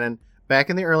thing, Brandon. Back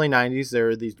in the early 90s, there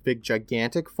were these big,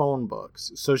 gigantic phone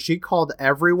books. So she called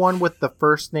everyone with the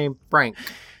first name Frank.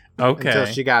 Okay. Until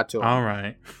she got to him. All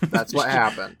right. That's what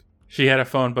happened. She had a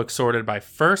phone book sorted by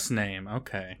first name.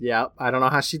 Okay. Yeah. I don't know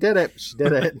how she did it. She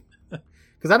did it.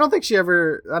 Because I don't think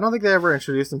they ever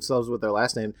introduced themselves with their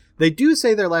last name. They do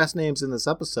say their last names in this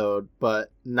episode,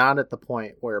 but not at the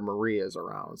point where Marie is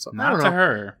around. So not to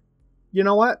her. You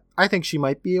know what? I think she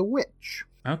might be a witch.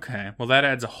 Okay. Well, that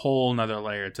adds a whole nother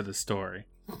layer to the story.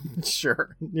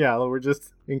 Sure. Yeah, we're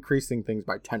just increasing things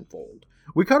by tenfold.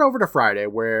 We cut over to Friday,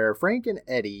 where Frank and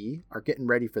Eddie are getting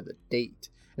ready for the date.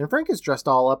 And Frank is dressed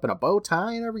all up in a bow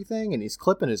tie and everything, and he's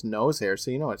clipping his nose hair, so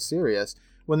you know it's serious.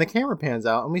 When the camera pans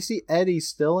out and we see Eddie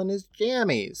still in his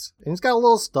jammies. And he's got a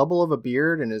little stubble of a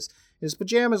beard, and his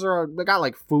pajamas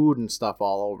got food and stuff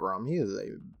all over him. He is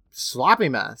a sloppy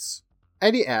mess.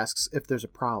 Eddie asks if there's a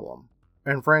problem.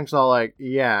 And Frank's all like,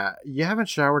 yeah, you haven't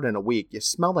showered in a week. You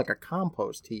smell like a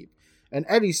compost heap. And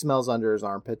Eddie smells under his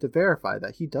armpit to verify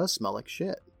that he does smell like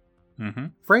shit. Mm-hmm.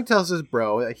 Frank tells his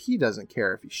bro that he doesn't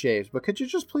care if he shaves, but could you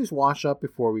just please wash up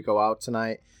before we go out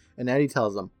tonight? And Eddie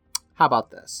tells him, how about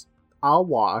this? I'll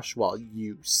wash while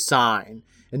you sign.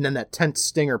 And then that tense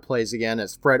stinger plays again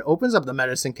as Fred opens up the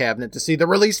medicine cabinet to see the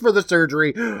release for the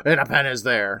surgery, and a pen is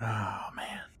there. Oh,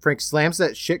 man. Frank slams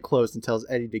that shit closed and tells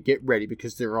Eddie to get ready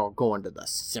because they're all going to the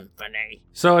symphony.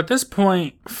 So at this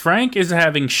point, Frank is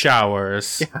having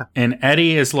showers, and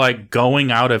Eddie is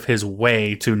going out of his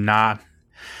way to not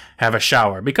have a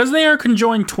shower because they are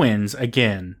conjoined twins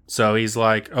again. So he's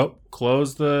like, oh,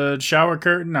 close the shower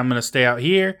curtain. I'm going to stay out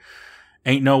here.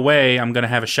 ain't no way I'm going to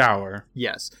have a shower.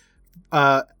 Yes.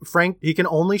 Frank, he can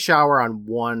only shower on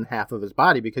one half of his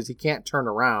body because he can't turn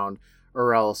around,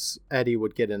 or else Eddie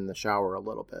would get in the shower a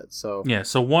little bit. So yeah,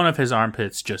 so one of his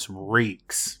armpits just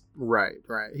reeks. Right.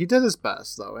 He did his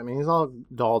best, though. I mean, he's all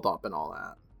dolled up and all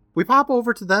that. We pop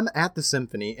over to them at the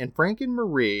symphony, and Frank and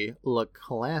Marie look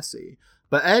classy.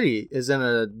 But Eddie is in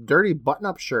a dirty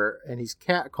button-up shirt, and he's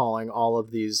catcalling all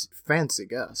of these fancy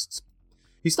guests.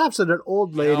 He stops at an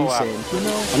old lady saying,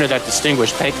 under that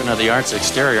distinguished patron of the arts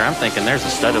exterior, I'm thinking there's a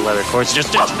studded leather course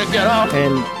just itching to get off.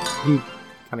 And he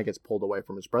kind of gets pulled away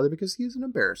from his brother because he's an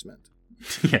embarrassment.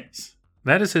 Yes.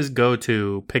 That is his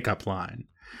go-to pickup line.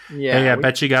 Yeah. Hey, I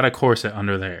bet you got a corset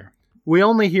under there. We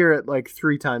only hear it like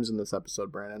 3 times in this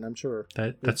episode, Brandon. I'm sure.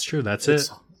 That's true. That's it.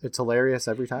 It's hilarious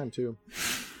every time, too.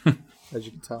 As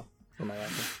you can tell from my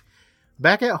accent.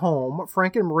 Back at home,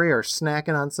 Frank and Marie are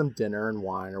snacking on some dinner and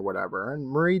wine or whatever, and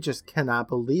Marie just cannot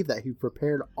believe that he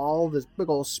prepared all this big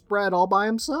old spread all by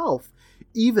himself,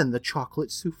 even the chocolate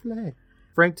souffle.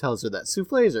 Frank tells her that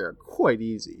souffles are quite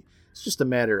easy. It's just a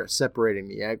matter of separating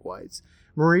the egg whites.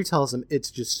 Marie tells him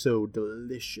it's just so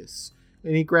delicious,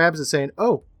 and he grabs it saying,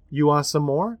 "Oh, you want some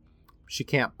more?" She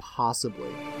can't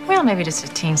possibly. Well, maybe just a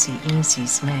teensy-eensy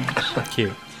smash.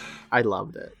 Cute. I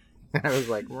loved it. I was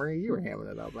like, Marie, you were hamming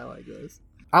it up. I like this.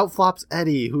 Out flops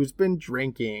Eddie, who's been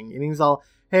drinking, and he's all,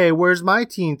 "Hey, where's my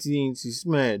teensy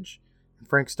smidge?" And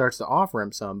Frank starts to offer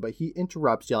him some, but he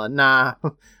interrupts, yelling, "Nah,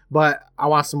 but I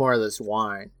want some more of this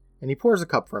wine." And he pours a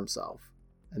cup for himself,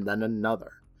 and then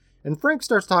another. And Frank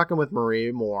starts talking with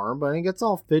Marie more, but he gets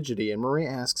all fidgety, and Marie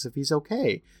asks if he's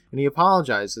okay, and he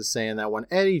apologizes, saying that when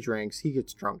Eddie drinks, he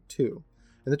gets drunk too.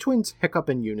 And the twins hiccup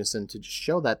in unison to just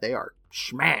show that they are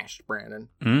smashed, Brandon.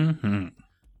 Mm-hmm.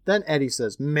 Then Eddie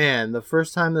says, "Man, the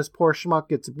first time this poor schmuck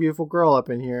gets a beautiful girl up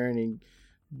in here," and he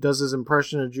does his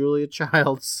impression of Julia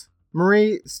Childs.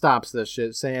 Marie stops this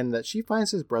shit, saying that she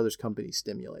finds his brother's company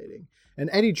stimulating. And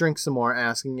Eddie drinks some more,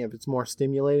 asking if it's more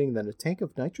stimulating than a tank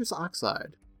of nitrous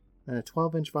oxide and a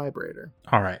 12-inch vibrator.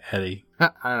 All right, Eddie. I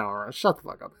don't know. Shut the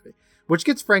fuck up, Eddie. Which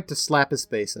gets Frank to slap his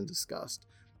face in disgust.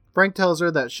 Frank tells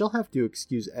her that she'll have to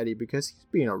excuse Eddie because he's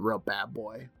being a real bad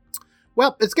boy.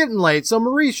 Well, it's getting late, so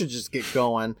Marie should just get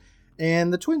going.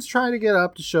 And the twins try to get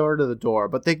up to show her to the door,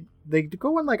 but they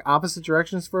go in like opposite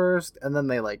directions first, and then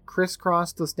they like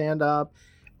crisscross to stand up,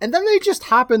 and then they just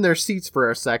hop in their seats for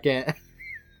a second.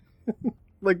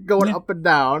 Like going up and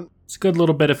down. It's a good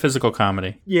little bit of physical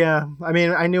comedy. Yeah, I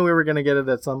mean, I knew we were going to get it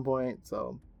at some point,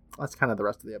 so that's kind of the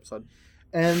rest of the episode.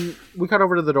 And we cut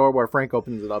over to the door where Frank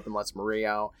opens it up and lets Marie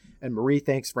out. And Marie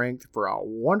thanks Frank for a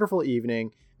wonderful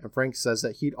evening. And Frank says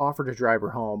that he'd offer to drive her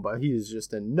home, but he is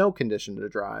just in no condition to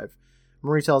drive.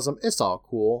 Marie tells him it's all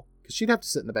cool, because she'd have to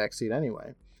sit in the back seat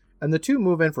anyway. And the two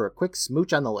move in for a quick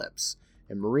smooch on the lips.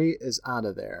 And Marie is out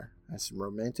of there as some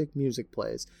romantic music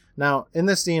plays. Now, in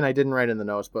this scene, I didn't write in the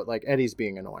notes, but like Eddie's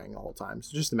being annoying the whole time.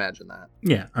 So just imagine that.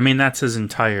 Yeah, I mean, that's his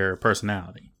entire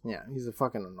personality. Yeah, he's a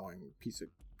fucking annoying piece of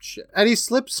shit. Eddie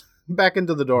slips back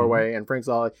into the doorway, and Frank's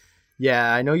all like,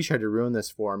 "Yeah, I know you tried to ruin this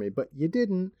for me, but you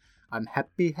didn't. I'm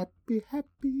happy, happy,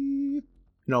 happy." You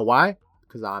know why?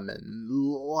 Because I'm in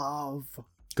love.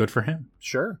 Good for him.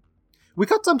 Sure. We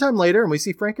cut sometime later, and we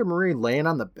see Frank and Marie laying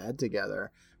on the bed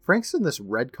together. Frank's in this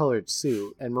red-colored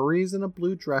suit, and Marie's in a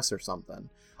blue dress or something.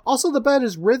 Also, the bed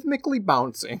is rhythmically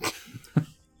bouncing.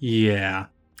 Yeah,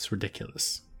 it's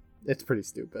ridiculous. It's pretty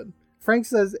stupid. Frank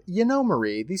says, "You know,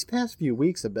 Marie, these past few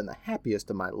weeks have been the happiest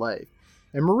of my life."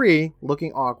 And Marie,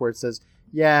 looking awkward, says,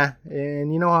 "Yeah,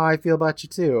 and you know how I feel about you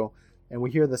too." And we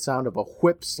hear the sound of a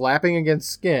whip slapping against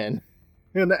skin.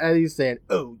 And Eddie's saying,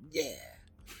 "Oh,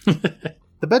 yeah."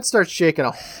 The bed starts shaking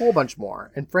a whole bunch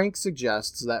more, and Frank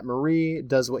suggests that Marie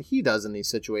does what he does in these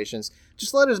situations,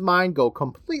 just let his mind go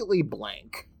completely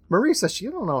blank. Marie says she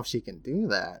don't know if she can do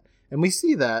that. And we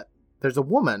see that there's a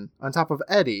woman on top of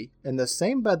Eddie in the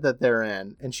same bed that they're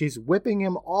in, and she's whipping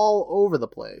him all over the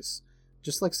place,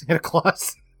 just like Santa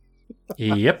Claus.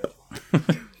 Yep.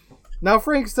 Now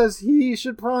Frank says he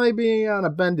should probably be on a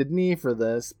bended knee for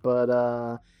this,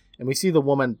 but and we see the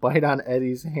woman bite on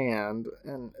Eddie's hand,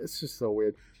 and it's just so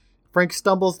weird. Frank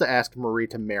stumbles to ask Marie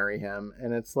to marry him,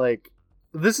 and it's like,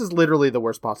 this is literally the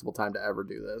worst possible time to ever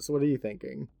do this. What are you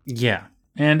thinking? Yeah.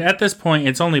 And at this point,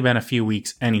 it's only been a few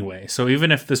weeks anyway, so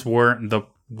even if this weren't the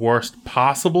worst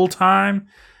possible time,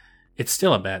 it's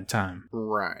still a bad time.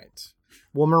 Right.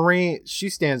 Well, Marie, she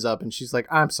stands up, and she's like,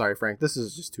 "I'm sorry, Frank, this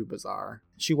is just too bizarre."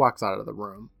 She walks out of the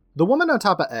room. The woman on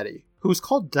top of Eddie, who's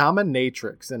called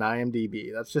Dominatrix in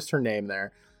IMDb, that's just her name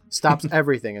there, stops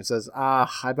everything and says,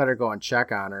 I better go and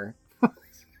check on her.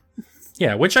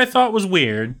 Yeah, which I thought was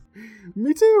weird.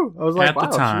 Me too. I was like, at the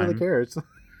wow, time. she really cares.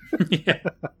 Yeah.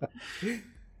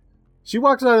 She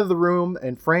walks out of the room,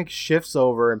 and Frank shifts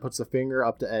over and puts a finger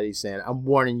up to Eddie, saying, I'm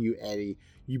warning you, Eddie.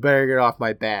 You better get off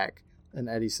my back. And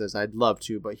Eddie says, I'd love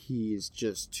to, but he's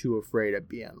just too afraid of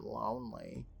being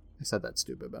lonely. I said that's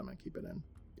stupid, but I'm going to keep it in.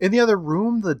 In the other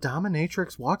room, the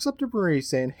dominatrix walks up to Marie,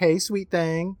 saying, hey, sweet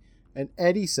thing. And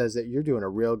Eddie says that you're doing a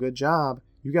real good job.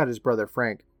 You got his brother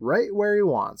Frank right where he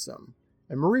wants him.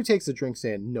 And Marie takes a drink,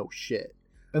 saying, no shit.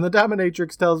 And the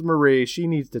dominatrix tells Marie she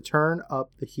needs to turn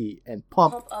up the heat and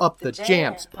pump up the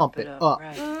jams. Pump it up.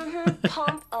 Right. Mm-hmm.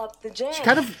 Pump up the jams. She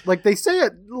kind of, like, they say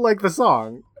it like the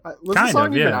song. Was the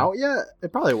song even out yet?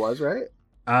 It probably was, right?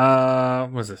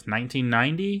 Was this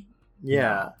 1990? Yeah.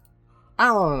 No. I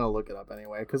don't want to look it up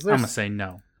anyway, because there's... I'm going to say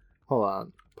no. Hold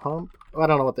on. Pump... I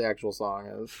don't know what the actual song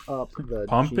is. Up the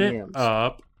Pump jams. It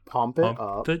up. Pump it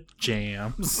up. The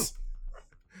jams.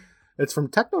 It's from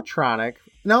Technotronic.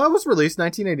 No, it was released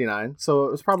 1989, so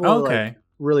it was probably like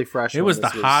really fresh. It was the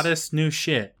hottest new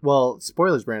shit. Well,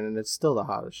 spoilers, Brandon. It's still the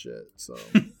hottest shit. So,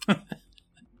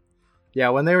 yeah,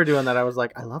 when they were doing that, I was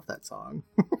like, I love that song.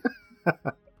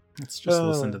 Let's just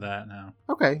listen to that now.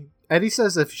 Okay. Eddie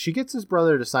says if she gets his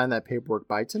brother to sign that paperwork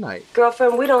by tonight,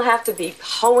 girlfriend, we don't have to be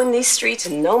hoeing these streets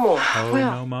no more. Oh,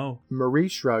 no more. Marie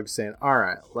shrugs, saying, all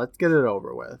right, let's get it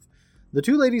over with. The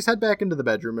two ladies head back into the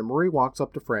bedroom, and Marie walks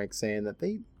up to Frank, saying that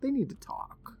they need to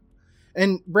talk.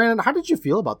 And Brandon, how did you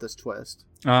feel about this twist?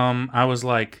 I was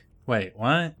like, wait,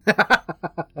 what?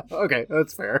 Okay,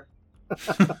 that's fair.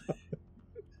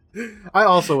 I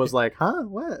also was like, huh?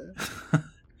 What?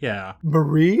 Yeah.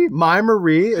 Marie? My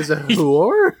Marie is a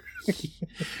whore?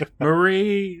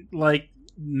 Marie, like,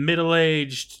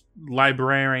 middle-aged,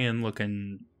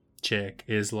 librarian-looking chick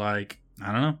is like,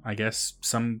 I don't know, I guess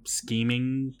some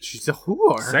scheming... She's a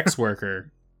whore. Sex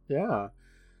worker. Yeah.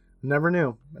 Never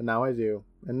knew, and now I do.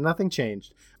 And nothing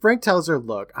changed. Frank tells her,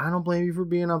 look, I don't blame you for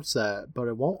being upset, but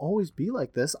it won't always be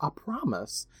like this, I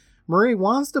promise. Marie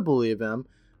wants to believe him,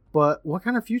 but what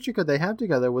kind of future could they have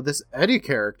together with this Eddie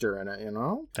character in it, you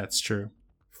know? That's true.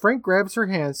 Frank grabs her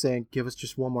hand, saying, give us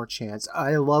just one more chance.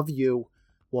 I love you.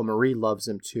 Well, Marie loves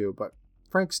him too, but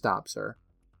Frank stops her.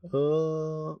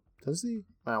 Does he?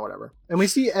 Whatever. And we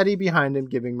see Eddie behind him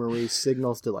giving Marie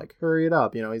signals to, like, hurry it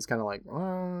up. You know, he's kind of like, oh,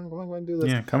 I'm going to do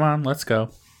this. Yeah, come on, let's go.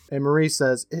 And Marie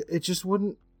says, it just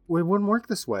wouldn't work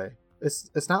this way.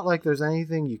 It's not like there's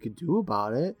anything you could do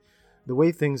about it. The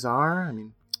way things are, I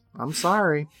mean, I'm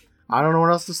sorry. I don't know what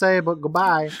else to say, but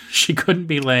goodbye. She couldn't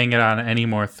be laying it on any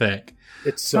more thick.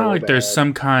 It's not like bad. There's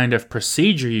some kind of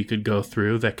procedure you could go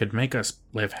through that could make us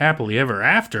live happily ever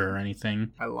after or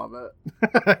anything. I love it.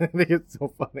 I think it's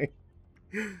so funny.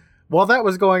 While that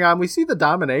was going on, we see the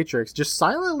dominatrix just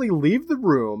silently leave the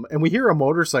room, and we hear a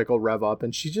motorcycle rev up,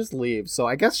 and she just leaves. So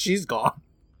I guess she's gone.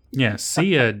 Yeah,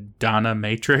 see ya, Donna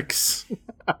Matrix.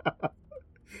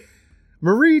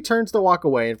 Marie turns to walk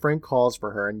away, and Frank calls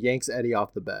for her and yanks Eddie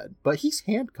off the bed. But he's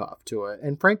handcuffed to it,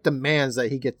 and Frank demands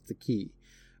that he gets the key.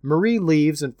 Marie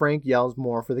leaves, and Frank yells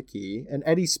more for the key, and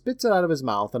Eddie spits it out of his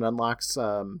mouth and unlocks...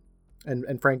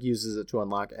 And Frank uses it to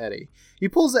unlock Eddie. He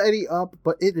pulls Eddie up,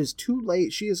 but it is too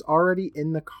late. She is already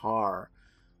in the car.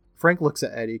 Frank looks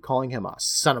at Eddie, calling him a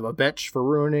son of a bitch for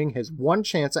ruining his one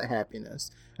chance at happiness,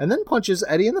 and then punches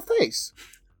Eddie in the face.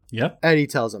 Yep. Eddie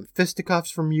tells him, fisticuffs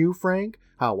from you, Frank?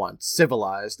 How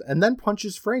uncivilized. And then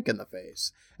punches Frank in the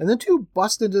face. And the two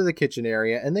bust into the kitchen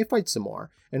area, and they fight some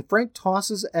more. And Frank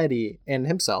tosses Eddie and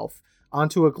himself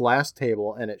onto a glass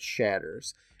table, and it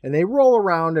shatters. And they roll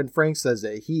around, and Frank says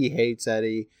that he hates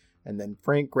Eddie. And then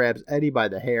Frank grabs Eddie by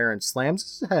the hair and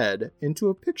slams his head into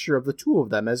a picture of the two of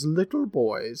them as little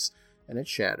boys. And it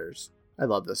shatters. I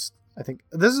love this. I think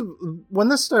this is when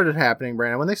this started happening,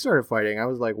 Brandon. When they started fighting, I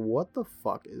was like, what the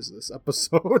fuck is this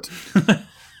episode?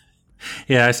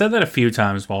 Yeah, I said that a few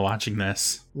times while watching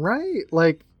this. Right?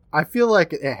 Like, I feel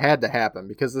like it had to happen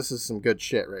because this is some good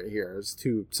shit right here. It's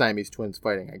two Siamese twins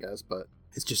fighting, I guess, but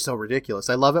it's just so ridiculous.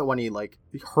 I love it when he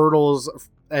hurdles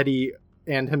Eddie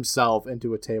and himself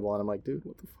into a table, and I'm like, dude,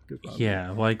 what the fuck is wrong?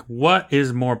 Yeah, like, what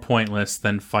is more pointless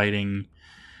than fighting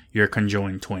your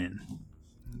conjoined twin?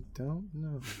 I don't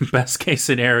know. Best case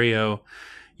scenario,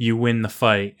 you win the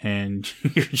fight, and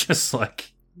you're just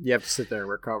like... You have to sit there and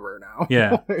recover now.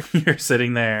 Yeah, you're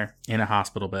sitting there in a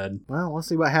hospital bed. Well, let's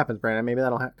see what happens, Brandon. Maybe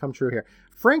that'll come true here.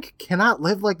 Frank cannot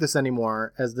live like this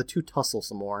anymore as the two tussle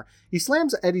some more. He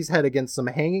slams Eddie's head against some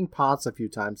hanging pots a few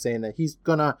times, saying that he's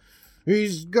gonna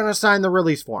sign the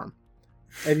release form.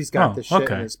 Eddie's got this shit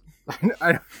in his...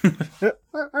 All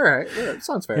right,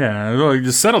 sounds fair. Yeah, well,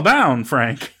 just settle down,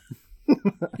 Frank.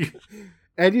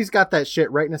 Eddie's got that shit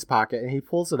right in his pocket, and he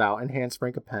pulls it out and hands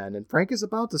Frank a pen, and Frank is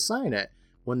about to sign it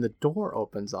when the door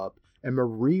opens up and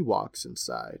Marie walks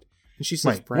inside. And she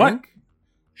says, Wait, Frank? what?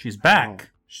 She's back.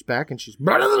 Oh, she's back, and she's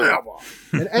better than ever.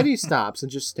 And Eddie stops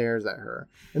and just stares at her.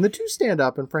 And the two stand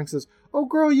up, and Frank says, oh,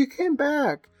 girl, you came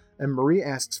back. And Marie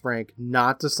asks Frank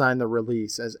not to sign the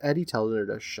release, as Eddie tells her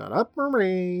to shut up,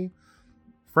 Marie.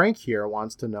 Frank here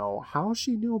wants to know how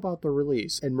she knew about the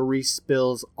release, and Marie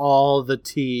spills all the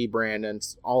tea, Brandon,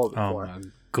 all of it for her. My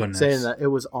goodness. Saying that it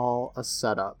was all a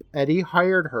setup. Eddie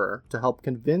hired her to help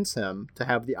convince him to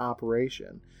have the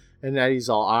operation. And Eddie's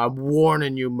all, I'm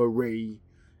warning you, Marie.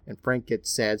 And Frank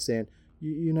gets sad, saying,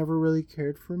 you never really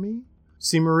cared for me?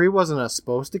 See, Marie wasn't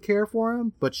supposed to care for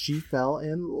him, but she fell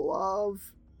in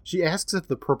love. She asks if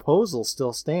the proposal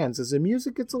still stands, as the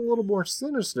music gets a little more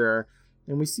sinister,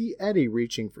 and we see Eddie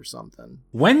reaching for something.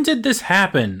 When did this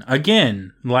happen?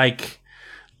 Again, like,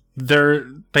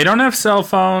 they don't have cell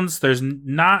phones. There's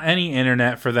not any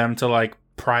internet for them to, like,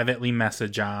 privately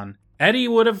message on. Eddie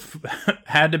would have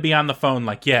had to be on the phone,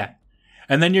 like, yeah.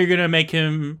 And then you're going to make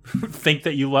him think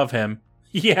that you love him.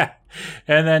 Yeah.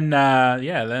 And then,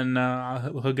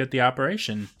 he'll get the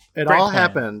operation. It all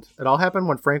happened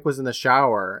when Frank was in the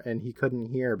shower and he couldn't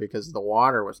hear because the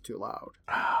water was too loud.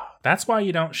 That's why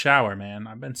you don't shower, man.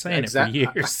 I've been saying it for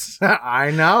years.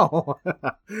 I know.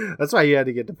 That's why you had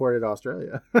to get deported to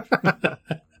Australia.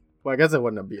 Well, I guess it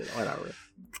wouldn't have been. Whatever.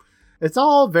 It's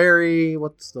all very,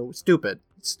 stupid.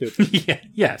 It's stupid. Yeah,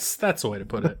 yes, that's the way to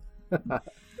put it.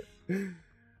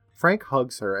 Frank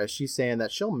hugs her as she's saying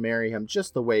that she'll marry him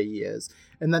just the way he is,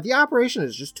 and that the operation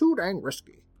is just too dang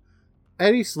risky.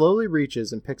 Eddie slowly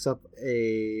reaches and picks up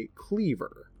a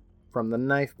cleaver from the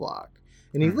knife block,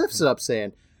 and he lifts it up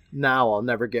saying, now I'll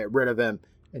never get rid of him.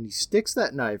 And he sticks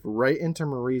that knife right into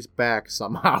Marie's back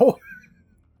somehow.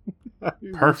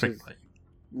 Perfectly.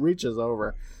 Reaches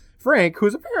over. Frank,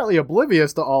 who's apparently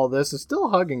oblivious to all this, is still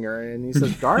hugging her, and he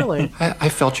says, darling. I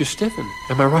felt you stiffen.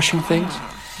 Am I rushing things?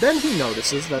 Then he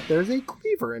notices that there's a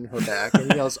cleaver in her back,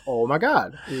 and he yells, oh my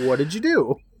god, what did you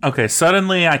do? Okay,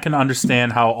 suddenly I can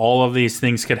understand how all of these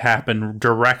things could happen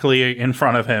directly in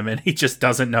front of him, and he just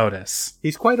doesn't notice.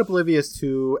 He's quite oblivious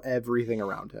to everything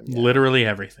around him. Yeah. Literally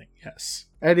everything, yes.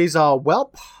 Eddie's all,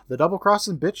 welp, the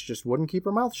double-crossing bitch just wouldn't keep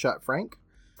her mouth shut, Frank.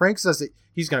 Frank says that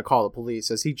he's going to call the police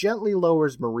as he gently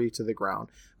lowers Marie to the ground.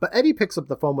 But Eddie picks up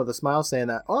the phone with a smile saying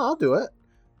that, oh, I'll do it,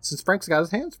 since Frank's got his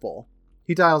hands full.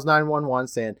 He dials 911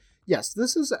 saying, yes,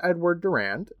 this is Edward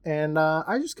Durand, and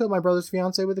I just killed my brother's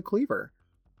fiancée with a cleaver.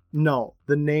 No,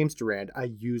 the name's Durand. I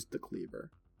used the cleaver.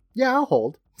 Yeah, I'll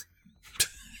hold.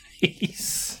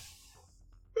 He's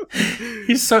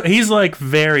like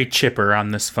very chipper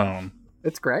on this phone.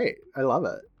 It's great. I love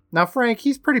it. Now, Frank,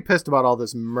 he's pretty pissed about all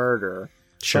this murder.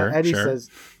 Sure, Eddie says,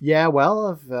 yeah,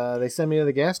 well, if they send me to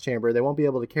the gas chamber, they won't be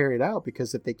able to carry it out,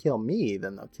 because if they kill me,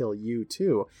 then they'll kill you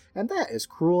too. And that is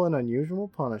cruel and unusual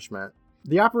punishment.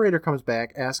 The operator comes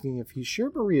back asking if he's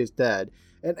sure Marie is dead,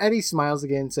 and Eddie smiles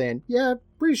again saying, yeah,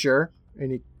 pretty sure.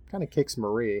 And he kind of kicks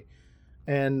Marie.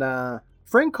 And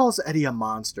Frank calls Eddie a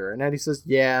monster, and Eddie says,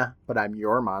 yeah, but I'm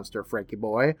your monster, Frankie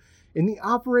boy. And the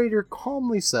operator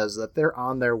calmly says that they're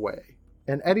on their way.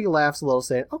 And Eddie laughs a little,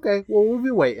 saying, okay, well, we'll be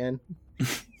waiting.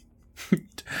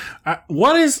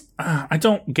 I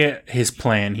don't get his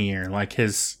plan here. Like,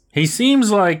 he seems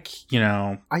like,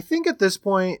 I think at this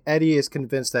point, Eddie is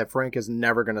convinced that Frank is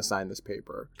never going to sign this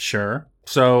paper. Sure.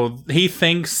 So he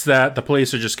thinks that the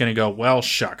police are just going to go, well,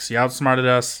 shucks, you outsmarted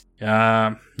us.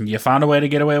 You found a way to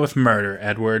get away with murder,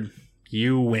 Edward.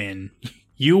 You win.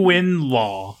 You win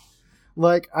law.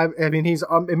 Like, I mean, he's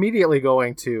immediately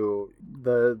going to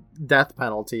the death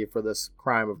penalty for this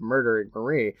crime of murdering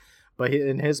Marie. But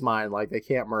in his mind, like, they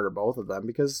can't murder both of them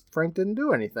because Frank didn't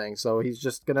do anything. So he's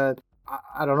just going to,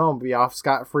 I don't know, be off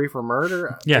scot-free for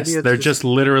murder. Yes, they're just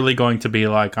literally going to be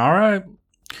like, all right,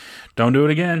 don't do it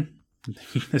again.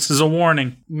 This is a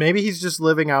warning. Maybe he's just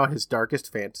living out his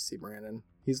darkest fantasy, Brandon.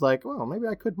 He's like, well, maybe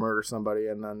I could murder somebody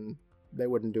and then they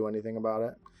wouldn't do anything about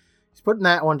it. He's putting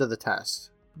that one to the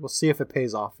test. We'll see if it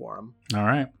pays off for him. All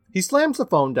right. He slams the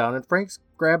phone down and Frank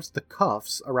grabs the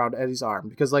cuffs around Eddie's arm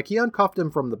because, like, he uncuffed him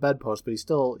from the bedpost, but he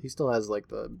still has, like,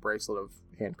 the bracelet of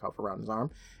handcuff around his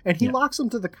arm, and he locks him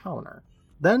to the counter.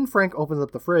 Then Frank opens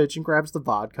up the fridge and grabs the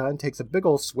vodka and takes a big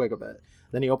old swig of it.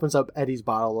 Then he opens up Eddie's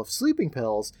bottle of sleeping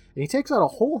pills and he takes out a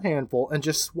whole handful and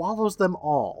just swallows them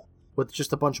all with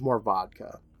just a bunch more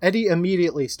vodka. Eddie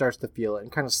immediately starts to feel it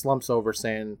and kind of slumps over,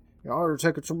 saying, you're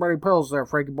taking so many pills there,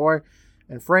 Frankie boy.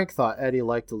 And Frank thought Eddie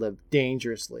liked to live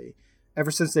dangerously.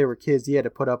 Ever since they were kids, he had to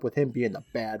put up with him being the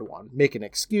bad one, making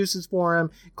excuses for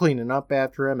him, cleaning up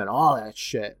after him, and all that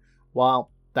shit.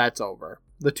 Well, that's over.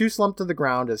 The two slump to the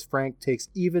ground as Frank takes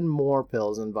even more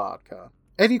pills and vodka.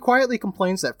 Eddie quietly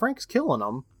complains that Frank's killing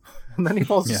him, and then he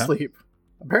falls asleep.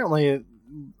 Apparently,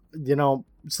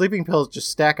 sleeping pills just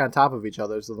stack on top of each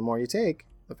other, so the more you take,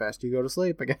 the faster you go to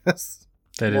sleep, I guess.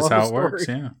 That is how it works,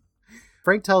 yeah.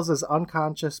 Frank tells his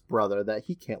unconscious brother that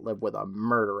he can't live with a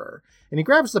murderer, and he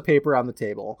grabs the paper on the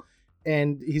table,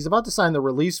 and he's about to sign the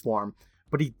release form,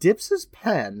 but he dips his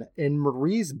pen in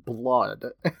Marie's blood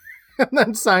and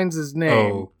then signs his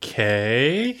name.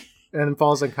 Okay. And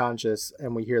falls unconscious,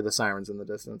 and we hear the sirens in the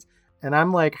distance. And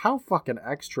I'm like, how fucking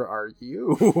extra are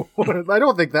you? I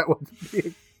don't think that would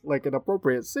be like an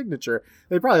appropriate signature.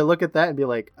 They'd probably look at that and be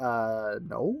like,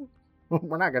 no,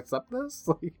 we're not going to accept this.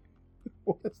 Like,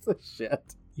 what's this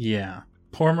shit? Yeah.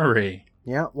 Poor Marie.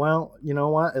 Yeah, well, you know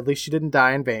what? At least she didn't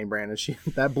die in vain, Brandon.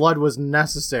 That blood was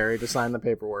necessary to sign the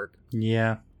paperwork.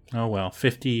 Yeah. Oh, well,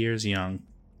 50 years young.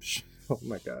 Oh,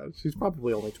 my God. She's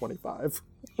probably only 25.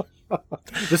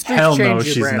 The streets Hell change no, you,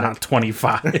 she's Brandon. not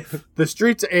 25. The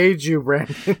streets age you,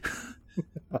 Brandon.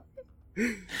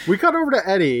 We cut over to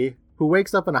Eddie, who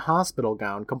wakes up in a hospital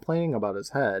gown complaining about his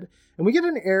head. And we get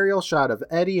an aerial shot of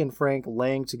Eddie and Frank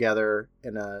laying together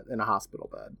in a hospital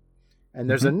bed. And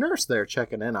there's a nurse there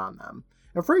checking in on them.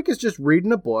 And Frank is just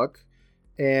reading a book,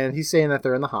 and he's saying that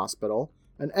they're in the hospital.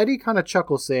 And Eddie kind of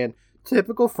chuckles, saying,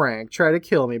 "Typical Frank, try to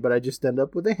kill me, but I just end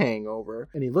up with a hangover."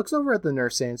 And he looks over at the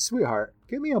nurse saying, "Sweetheart,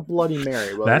 give me a Bloody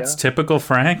Mary, will That's ya?" typical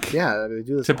Frank? Yeah, they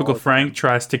do this. Typical Frank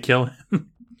tries to kill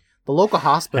him. The local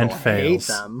hospital and fails. hates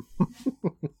them.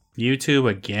 YouTube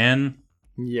again?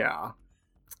 Yeah.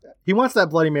 He wants that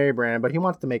Bloody Mary, Brandon, but he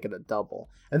wants to make it a double.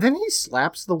 And then he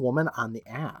slaps the woman on the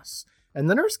ass. And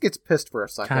the nurse gets pissed for a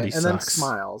second God, and sucks. then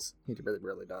smiles. He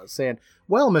really does, saying,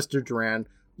 "Well, Mr. Duran,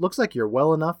 looks like you're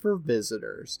well enough for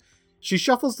visitors." She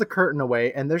shuffles the curtain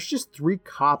away, and there's just 3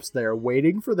 cops there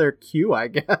waiting for their cue, I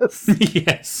guess.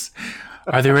 Yes.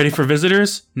 Are they ready for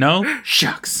visitors? No?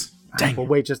 Shucks. Dang. We'll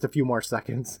wait just a few more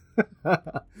seconds.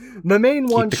 The main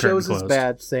one shows his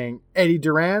badge saying, "Eddie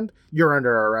Durand, you're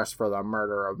under arrest for the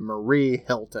murder of Marie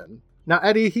Hilton." Now,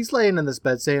 Eddie, he's laying in this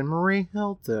bed saying, "Marie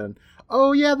Hilton.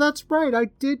 Oh, yeah, that's right. I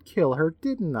did kill her,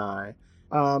 didn't I?"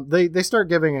 They start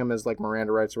giving him his, like,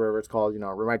 Miranda rights or whatever it's called,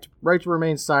 right to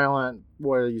remain silent,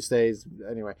 what you say,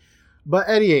 anyway. But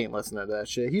Eddie ain't listening to that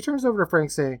shit. He turns over to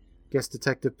Frank saying, "Guess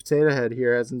Detective Potato Head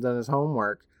here hasn't done his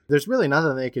homework. There's really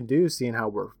nothing they can do, seeing how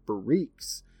we're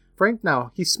freaks." Frank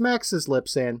now, he smacks his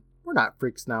lips saying, "We're not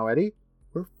freaks now, Eddie.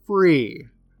 We're free."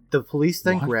 The police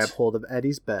then grab hold of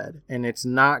Eddie's bed, and it's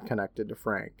not connected to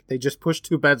Frank. They just push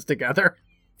 2 beds together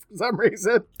for some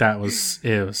reason. It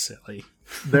was silly.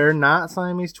 They're not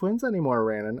Siamese twins anymore,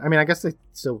 Brandon. I mean, I guess they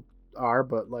still are,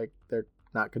 but, like, they're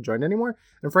not conjoined anymore.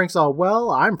 And Frank's all,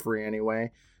 "Well, I'm free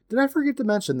anyway. Did I forget to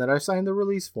mention that I signed the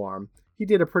release form? He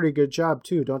did a pretty good job,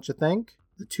 too, don't you think?"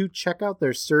 The 2 check out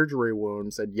their surgery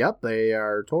wounds, and yep, they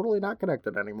are totally not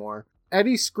connected anymore.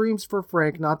 Eddie screams for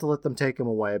Frank not to let them take him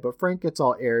away, but Frank gets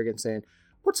all arrogant, saying,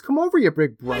 "What's come over you,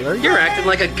 big brother? You're acting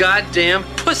like a goddamn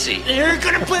pussy. You're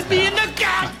gonna put me in the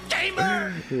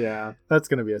goddamn." Yeah, that's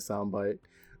gonna be a soundbite.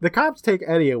 The cops take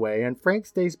Eddie away, and Frank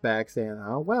stays back, saying,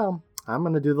 "Oh, well, I'm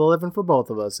gonna do the living for both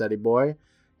of us, Eddie boy."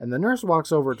 And the nurse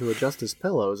walks over to adjust his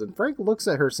pillows, and Frank looks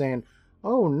at her, saying,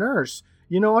 "Oh, nurse,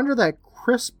 under that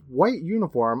crisp white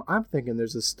uniform, I'm thinking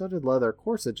there's a studded leather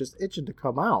corset just itching to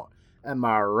come out. Am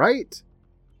I right?"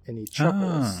 And he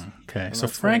chuckles. Okay, so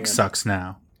Frank sucks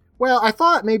now. Well, I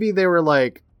thought maybe they were,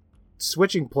 like,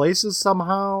 switching places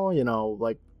somehow.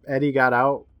 Like, Eddie got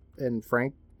out and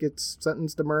Frank gets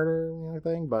sentenced to murder,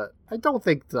 thing. But I don't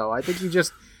think so. I think he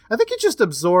just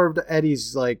absorbed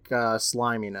Eddie's, like,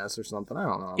 sliminess or something. I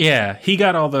don't know. Yeah, he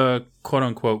got all the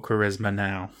quote-unquote charisma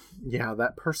now. Yeah,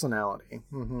 that personality.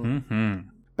 Mm-hmm.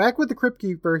 Back with the Crypt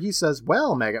Keeper, he says,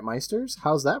 "Well, Maggot Meisters,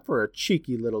 how's that for a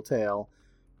cheeky little tale?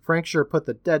 Frank sure put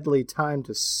the deadly time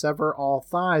to sever all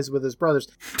thighs with his brothers."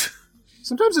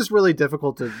 Sometimes it's really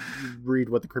difficult to read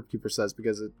what the Crypt Keeper says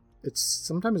because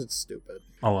sometimes it's stupid.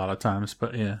 A lot of times,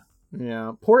 but yeah.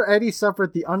 Yeah. Poor Eddie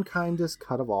suffered the unkindest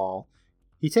cut of all.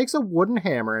 He takes a wooden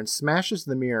hammer and smashes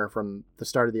the mirror from the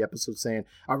start of the episode, saying,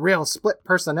 "A real split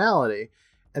personality."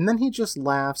 And then he just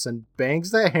laughs and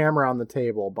bangs that hammer on the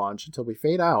table a bunch until we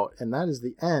fade out. And that is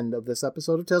the end of this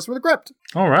episode of Tales from the Crypt.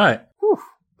 All right. Whew.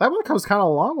 That one was kind of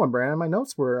a long one, Brandon. My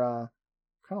notes were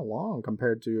kind of long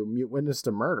compared to Mute Witness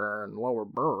to Murder and Lower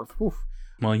Birth. Whew.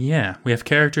 Well, yeah. We have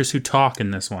characters who talk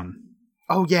in this one.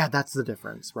 Oh, yeah. That's the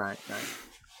difference. Right.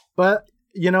 But,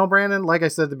 Brandon, like I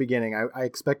said at the beginning, I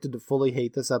expected to fully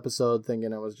hate this episode,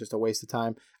 thinking it was just a waste of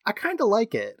time. I kind of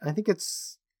like it. I think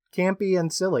it's campy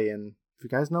and silly, and if you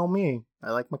guys know me,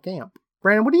 I like my camp.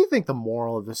 Brandon, what do you think the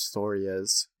moral of this story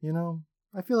is? You know,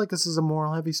 I feel like this is a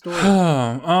moral heavy story.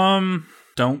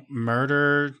 Don't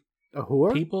murder a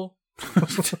whore? People.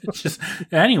 Just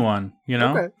anyone, you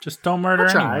know? Okay. Just don't murder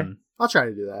anyone. I'll try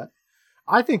to do that.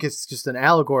 I think it's just an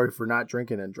allegory for not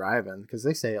drinking and driving, because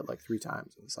they say it like 3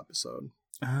 times in this episode.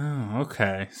 Oh,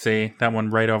 okay. See, that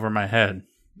one right over my head.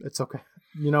 It's okay.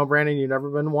 You know, Brandon, you've never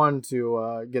been one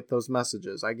to get those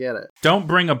messages. I get it. Don't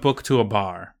bring a book to a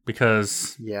bar,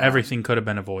 because everything could have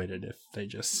been avoided if they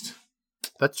just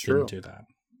didn't do that.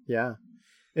 Yeah.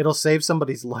 It'll save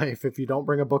somebody's life if you don't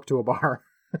bring a book to a bar.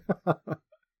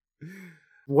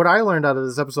 What I learned out of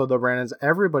this episode, though, Brandon, is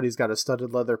everybody's got a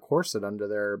studded leather corset under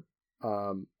their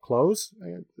clothes,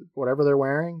 whatever they're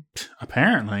wearing.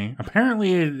 Apparently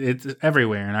it's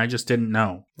everywhere, and I just didn't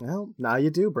know. Well, now you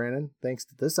do, Brandon, thanks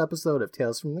to this episode of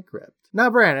Tales from the Crypt. Now,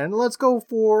 Brandon, let's go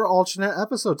for alternate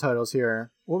episode titles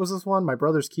here. What was this one? My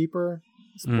Brother's Keeper?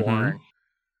 It's boring.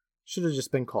 Should have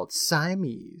just been called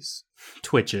Siamese.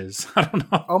 Twitches. I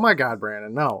don't know. Oh my God,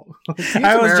 Brandon, no.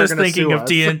 I was just thinking if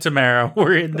Tia and Tamara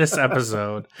were in this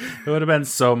episode. It would have been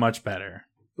so much better.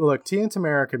 Look, Tia and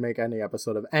Tamara could make any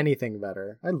episode of anything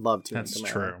better. I love Tia and Tamara.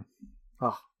 That's true.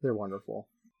 Oh, they're wonderful.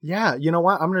 Yeah, you know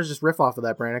what? I'm going to just riff off of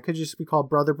that, Brandon. It could just be called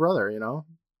Brother, Brother, you know?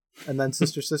 And then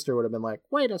Sister, Sister would have been like,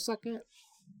 wait a second.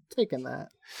 Taking that.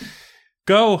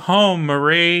 Go home,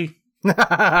 Marie.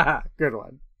 Good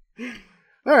one.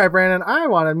 All right, Brandon, I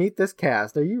want to meet this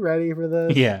cast. Are you ready for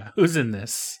this? Yeah, who's in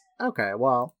this? Okay,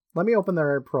 well, let me open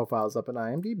their profiles up in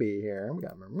IMDb here. We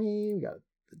got Marie, we got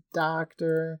the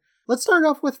doctor. Let's start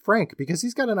off with Frank, because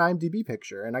he's got an IMDb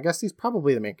picture, and I guess he's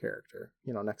probably the main character,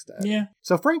 you know, next to Ed. Yeah.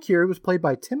 So Frank here was played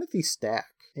by Timothy Stack.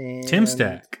 And Tim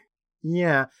Stack.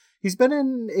 Yeah. He's been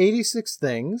in 86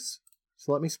 things.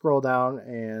 So let me scroll down,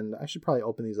 and I should probably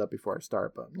open these up before I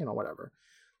start, but, you know, whatever.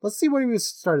 Let's see when he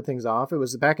started things off. It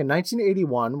was back in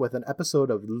 1981 with an episode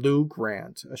of Lou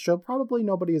Grant, a show probably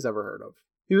nobody has ever heard of.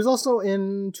 He was also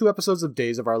in 2 episodes of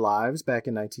Days of Our Lives back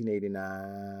in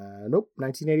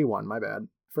 1981, my bad.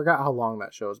 Forgot how long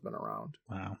that show has been around.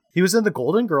 Wow. He was in The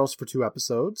Golden Girls for 2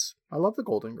 episodes. I love The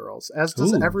Golden Girls, as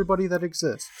does everybody that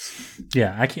exists.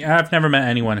 Yeah, I've never met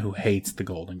anyone who hates The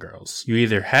Golden Girls. You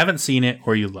either haven't seen it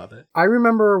or you love it. I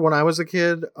remember when I was a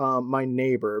kid, my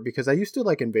neighbor, because I used to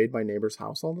like invade my neighbor's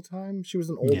house all the time. She was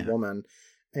an old woman.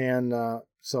 And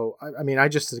so, I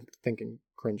just thinking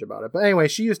cringe about it. But anyway,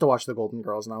 she used to watch The Golden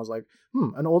Girls, and I was like,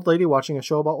 an old lady watching a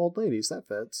show about old ladies. That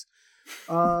fits.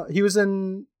 He was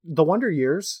in The Wonder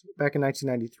Years back in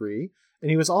 1993,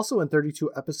 and he was also in 32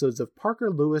 episodes of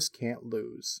Parker Lewis Can't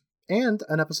Lose, and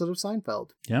an episode of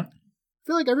Seinfeld. Yeah. I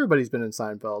feel like everybody's been in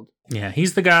Seinfeld. Yeah,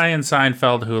 he's the guy in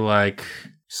Seinfeld who, like,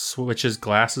 switches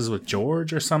glasses with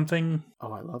George or something.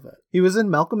 Oh, I love it. He was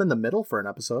in Malcolm in the Middle for an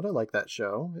episode. I like that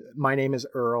show. My Name is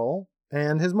Earl.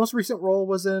 And his most recent role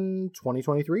was in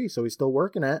 2023, so he's still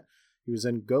working it. He was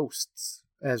in Ghosts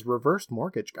as Reverse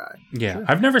Mortgage Guy. Yeah, sure.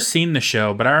 I've never seen the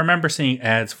show, but I remember seeing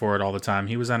ads for it all the time.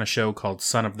 He was on a show called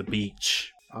Son of the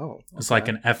Beach. Oh, okay. It's like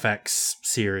an FX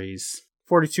series.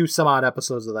 42 some odd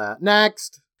episodes of that.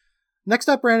 Next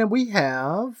up, Brandon, we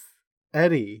have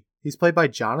Eddie. He's played by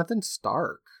Jonathan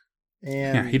Stark.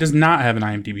 And yeah, he does not have an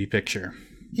IMDb picture.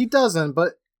 He doesn't,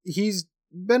 but he's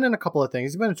been in a couple of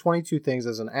things. He's been in 22 things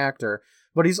as an actor,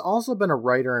 but he's also been a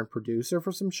writer and producer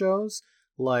for some shows,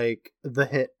 like the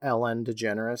hit Ellen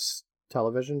DeGeneres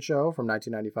television show from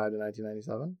 1995 to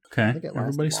 1997. Okay,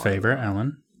 everybody's favorite,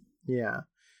 Ellen. Yeah.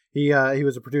 He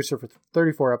was a producer for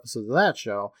 34 episodes of that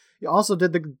show. He also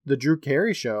did the Drew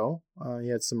Carey show. He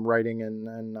had some writing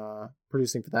and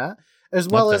producing for that, as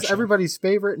well as everybody's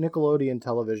favorite Nickelodeon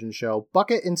television show,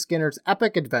 Bucket and Skinner's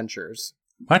Epic Adventures.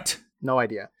 What? No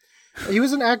idea. He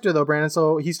was an actor, though, Brandon,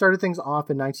 so he started things off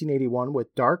in 1981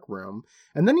 with Dark Room,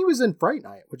 and then he was in Fright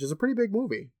Night, which is a pretty big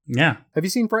movie. Yeah. Have you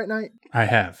seen Fright Night? I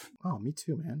have. Oh, me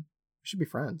too, man. We should be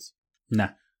friends.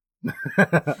 Nah.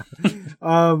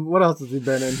 What else has he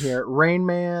been in here? Rain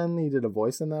Man, he did a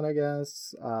voice in that, I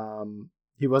guess.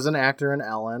 He was an actor in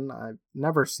Ellen. I've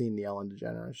never seen the Ellen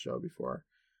DeGeneres show before.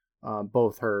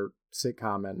 Both her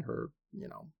sitcom and her,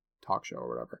 talk show or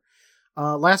whatever.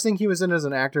 Last thing he was in as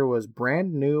an actor was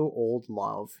Brand New Old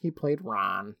Love. He played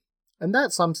Ron. And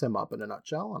that sums him up in a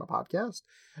nutshell on a podcast.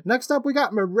 Next up, we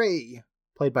got Marie,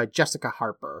 played by Jessica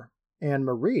Harper. And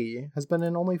Marie has been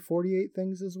in only 48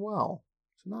 things as well.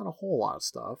 So not a whole lot of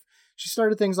stuff. She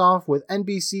started things off with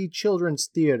NBC Children's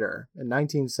Theater in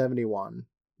 1971.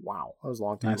 Wow, that was a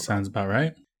long time ago. That sounds about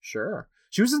right. Sure.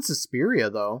 She was in Suspiria,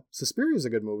 though. Suspiria is a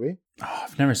good movie. Oh,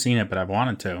 I've never seen it, but I've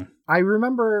wanted to. I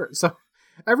remember... So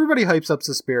everybody hypes up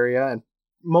Suspiria, and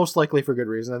most likely for good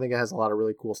reason. I think it has a lot of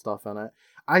really cool stuff in it.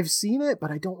 I've seen it,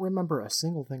 but I don't remember a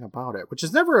single thing about it, which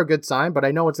is never a good sign, but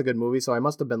I know it's a good movie, so I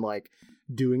must have been like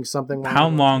doing something. How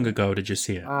long ago did you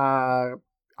see it? I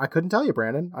couldn't tell you,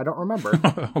 Brandon. I don't remember.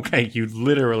 Okay, you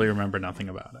literally remember nothing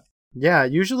about it. Yeah,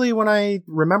 usually when I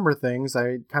remember things,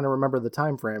 I kind of remember the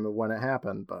time frame of when it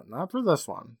happened, but not for this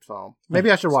one. So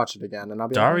maybe I should watch it again. And I'll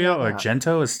be Dario like,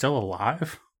 Argento is still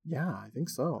alive? Yeah, I think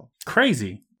so.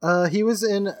 Crazy. She was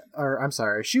in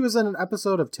an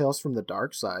episode of Tales from the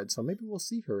Dark Side, so maybe we'll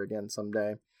see her again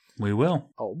someday. We will.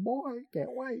 Oh boy,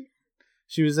 can't wait.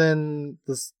 She was in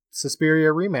the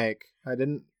Suspiria remake. I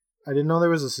didn't know there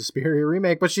was a Suspiria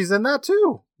remake, but she's in that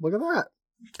too. Look at that.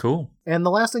 Cool. And the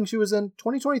last thing she was in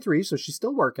 2023, so she's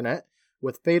still working it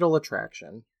with Fatal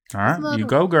Attraction. All right, you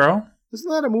go, girl.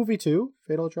 Isn't that a movie too?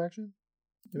 Fatal Attraction?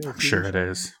 I'm sure it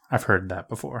is. I've heard that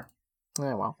before.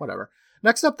 Yeah, well, whatever.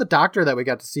 Next up, the Doctor that we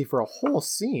got to see for a whole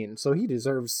scene, so he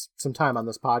deserves some time on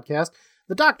this podcast.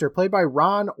 The Doctor, played by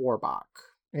Ron Orbach.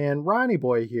 And Ronnie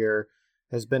Boy here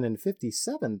has been in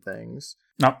 57 things.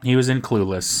 No, he was in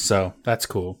Clueless, so that's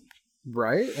cool.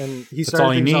 Right? And that's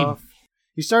all you need.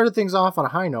 He started things off on a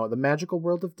high note, The Magical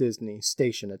World of Disney,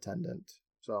 station attendant.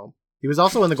 So he was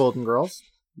also in The Golden Girls.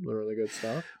 Really good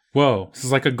stuff. Whoa, this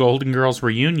is like a Golden Girls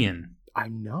reunion. I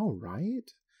know,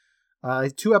 right?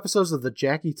 2 episodes of The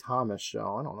Jackie Thomas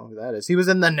Show. I don't know who that is. He was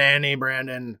in The Nanny,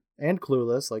 Brandon, and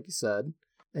Clueless, like you said,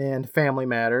 and Family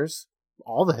Matters.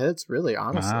 All the hits, really,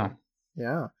 honestly. Wow.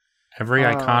 Yeah. Every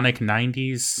iconic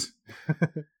 90s.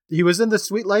 He was in The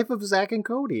Sweet Life of Zack and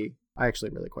Cody. I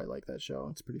actually really quite like that show.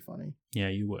 It's pretty funny. Yeah,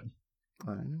 you would.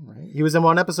 I know, right? He was in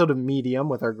one episode of Medium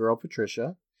with our girl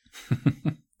Patricia.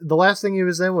 The last thing he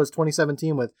was in was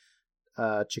 2017 with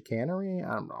Chicanery.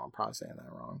 I don't know. I'm probably saying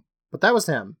that wrong. But that was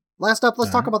him. Last up,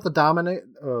 let's talk about the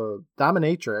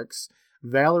dominatrix,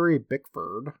 Valerie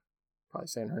Bickford. Probably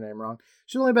saying her name wrong.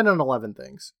 She's only been in 11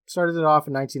 things. Started it off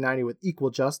in 1990 with Equal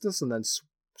Justice and then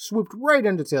swooped right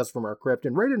into Tales from our Crypt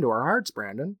and right into our hearts,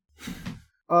 Brandon.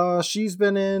 She's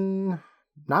been in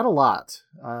not a lot.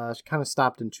 She kind of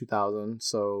stopped in 2000,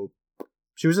 so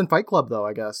she was in Fight Club though,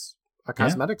 I guess. A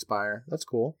cosmetics buyer. That's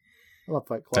cool. I love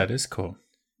Fight Club. That is cool.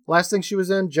 Last thing she was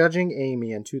in, Judging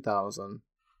Amy in 2000.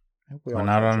 We're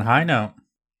not on a high note.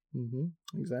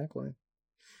 Exactly.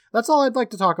 That's all I'd like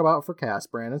to talk about for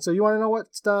cast, Brandon. So you want to know what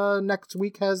next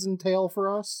week has entail for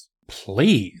us?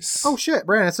 Please. Oh shit,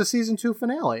 Brandon! It's a season 2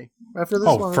 finale. After this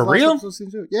one, for real?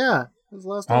 Season 2. Yeah, it was the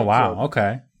last. Oh wow.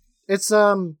 Okay. It's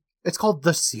called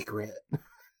The Secret.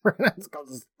 It's called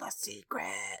The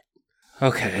Secret.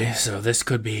 Okay, so this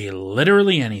could be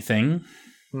literally anything.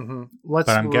 But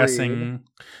I'm guessing,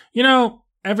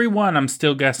 everyone, I'm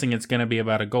still guessing it's going to be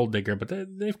about a gold digger, but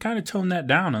they've kind of toned that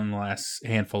down in the last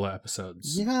handful of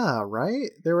episodes. Yeah,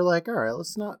 right? They were like, all right,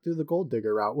 let's not do the gold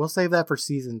digger route. We'll save that for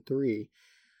season 3.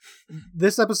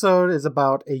 This episode is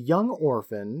about a young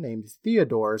orphan named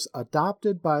Theodore's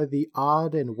adopted by the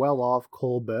odd and well-off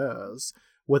Colberts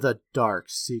with a dark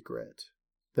secret.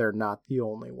 They're not the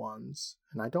only ones.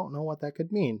 And I don't know what that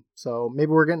could mean. So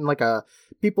maybe we're getting like a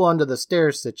people under the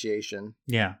stairs situation.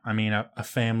 Yeah, I mean, a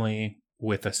family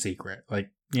with a secret. Like,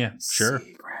 yeah, sure.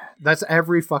 Secret. That's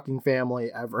every fucking family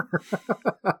ever.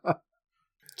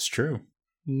 It's true.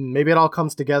 Maybe it all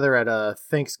comes together at a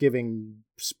Thanksgiving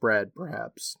spread,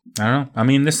 perhaps. I don't know. I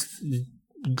mean,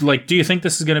 do you think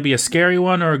this is going to be a scary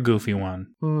one or a goofy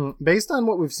one? Based on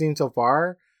what we've seen so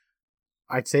far,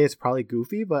 I'd say it's probably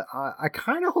goofy, but I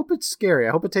kind of hope it's scary.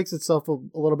 I hope it takes itself a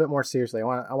little bit more seriously. I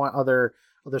want other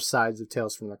sides of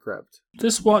Tales from the Crypt.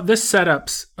 This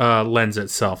setups lends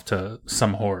itself to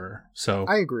some horror. So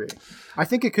I agree. I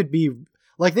think it could be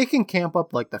like they can camp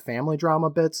up like the family drama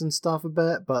bits and stuff a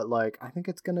bit, but like I think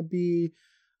it's gonna be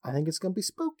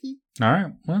spooky. All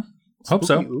right, well, hope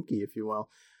so. Spooky, if you will.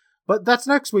 But that's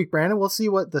next week, Brandon. We'll see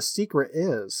what the secret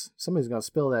is. Somebody's going to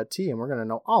spill that tea, and we're going to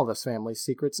know all this family's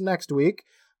secrets next week.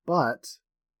 But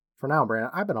for now,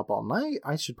 Brandon, I've been up all night.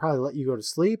 I should probably let you go to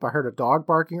sleep. I heard a dog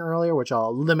barking earlier, which I'll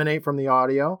eliminate from the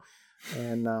audio,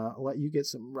 and let you get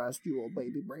some rest, you old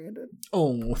baby Brandon.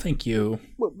 Oh, thank you.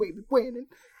 Well, baby Brandon.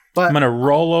 But I'm going to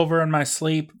roll over in my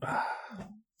sleep.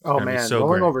 Oh, man. So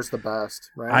rolling over's the best,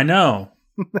 right? I know.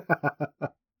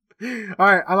 All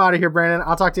right, I'm out of here, Brandon.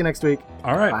 I'll talk to you next week.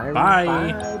 All right,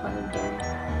 bye.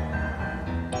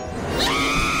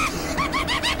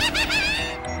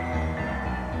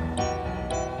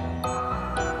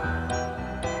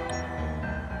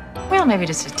 Well, maybe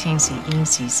just a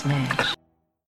teensy-eensy smidge.